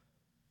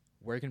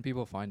 Where can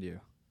people find you?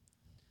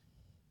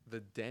 The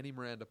Danny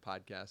Miranda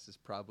podcast is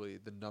probably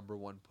the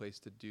 #1 place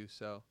to do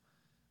so.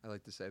 I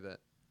like to say that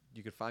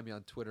you can find me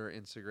on Twitter,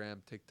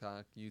 Instagram,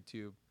 TikTok,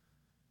 YouTube.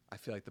 I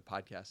feel like the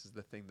podcast is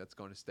the thing that's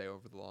going to stay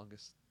over the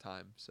longest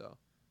time. So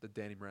the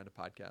Danny Miranda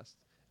podcast.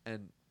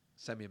 And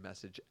send me a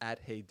message at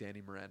Hey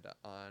Danny Miranda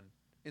on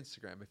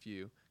Instagram if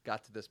you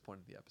got to this point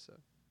of the episode.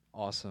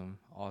 Awesome.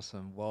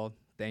 Awesome. Well,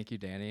 thank you,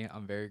 Danny.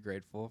 I'm very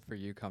grateful for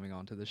you coming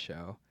on to the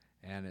show,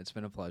 and it's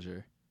been a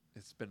pleasure.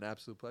 It's been an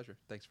absolute pleasure.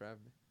 Thanks for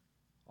having me.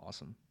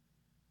 Awesome.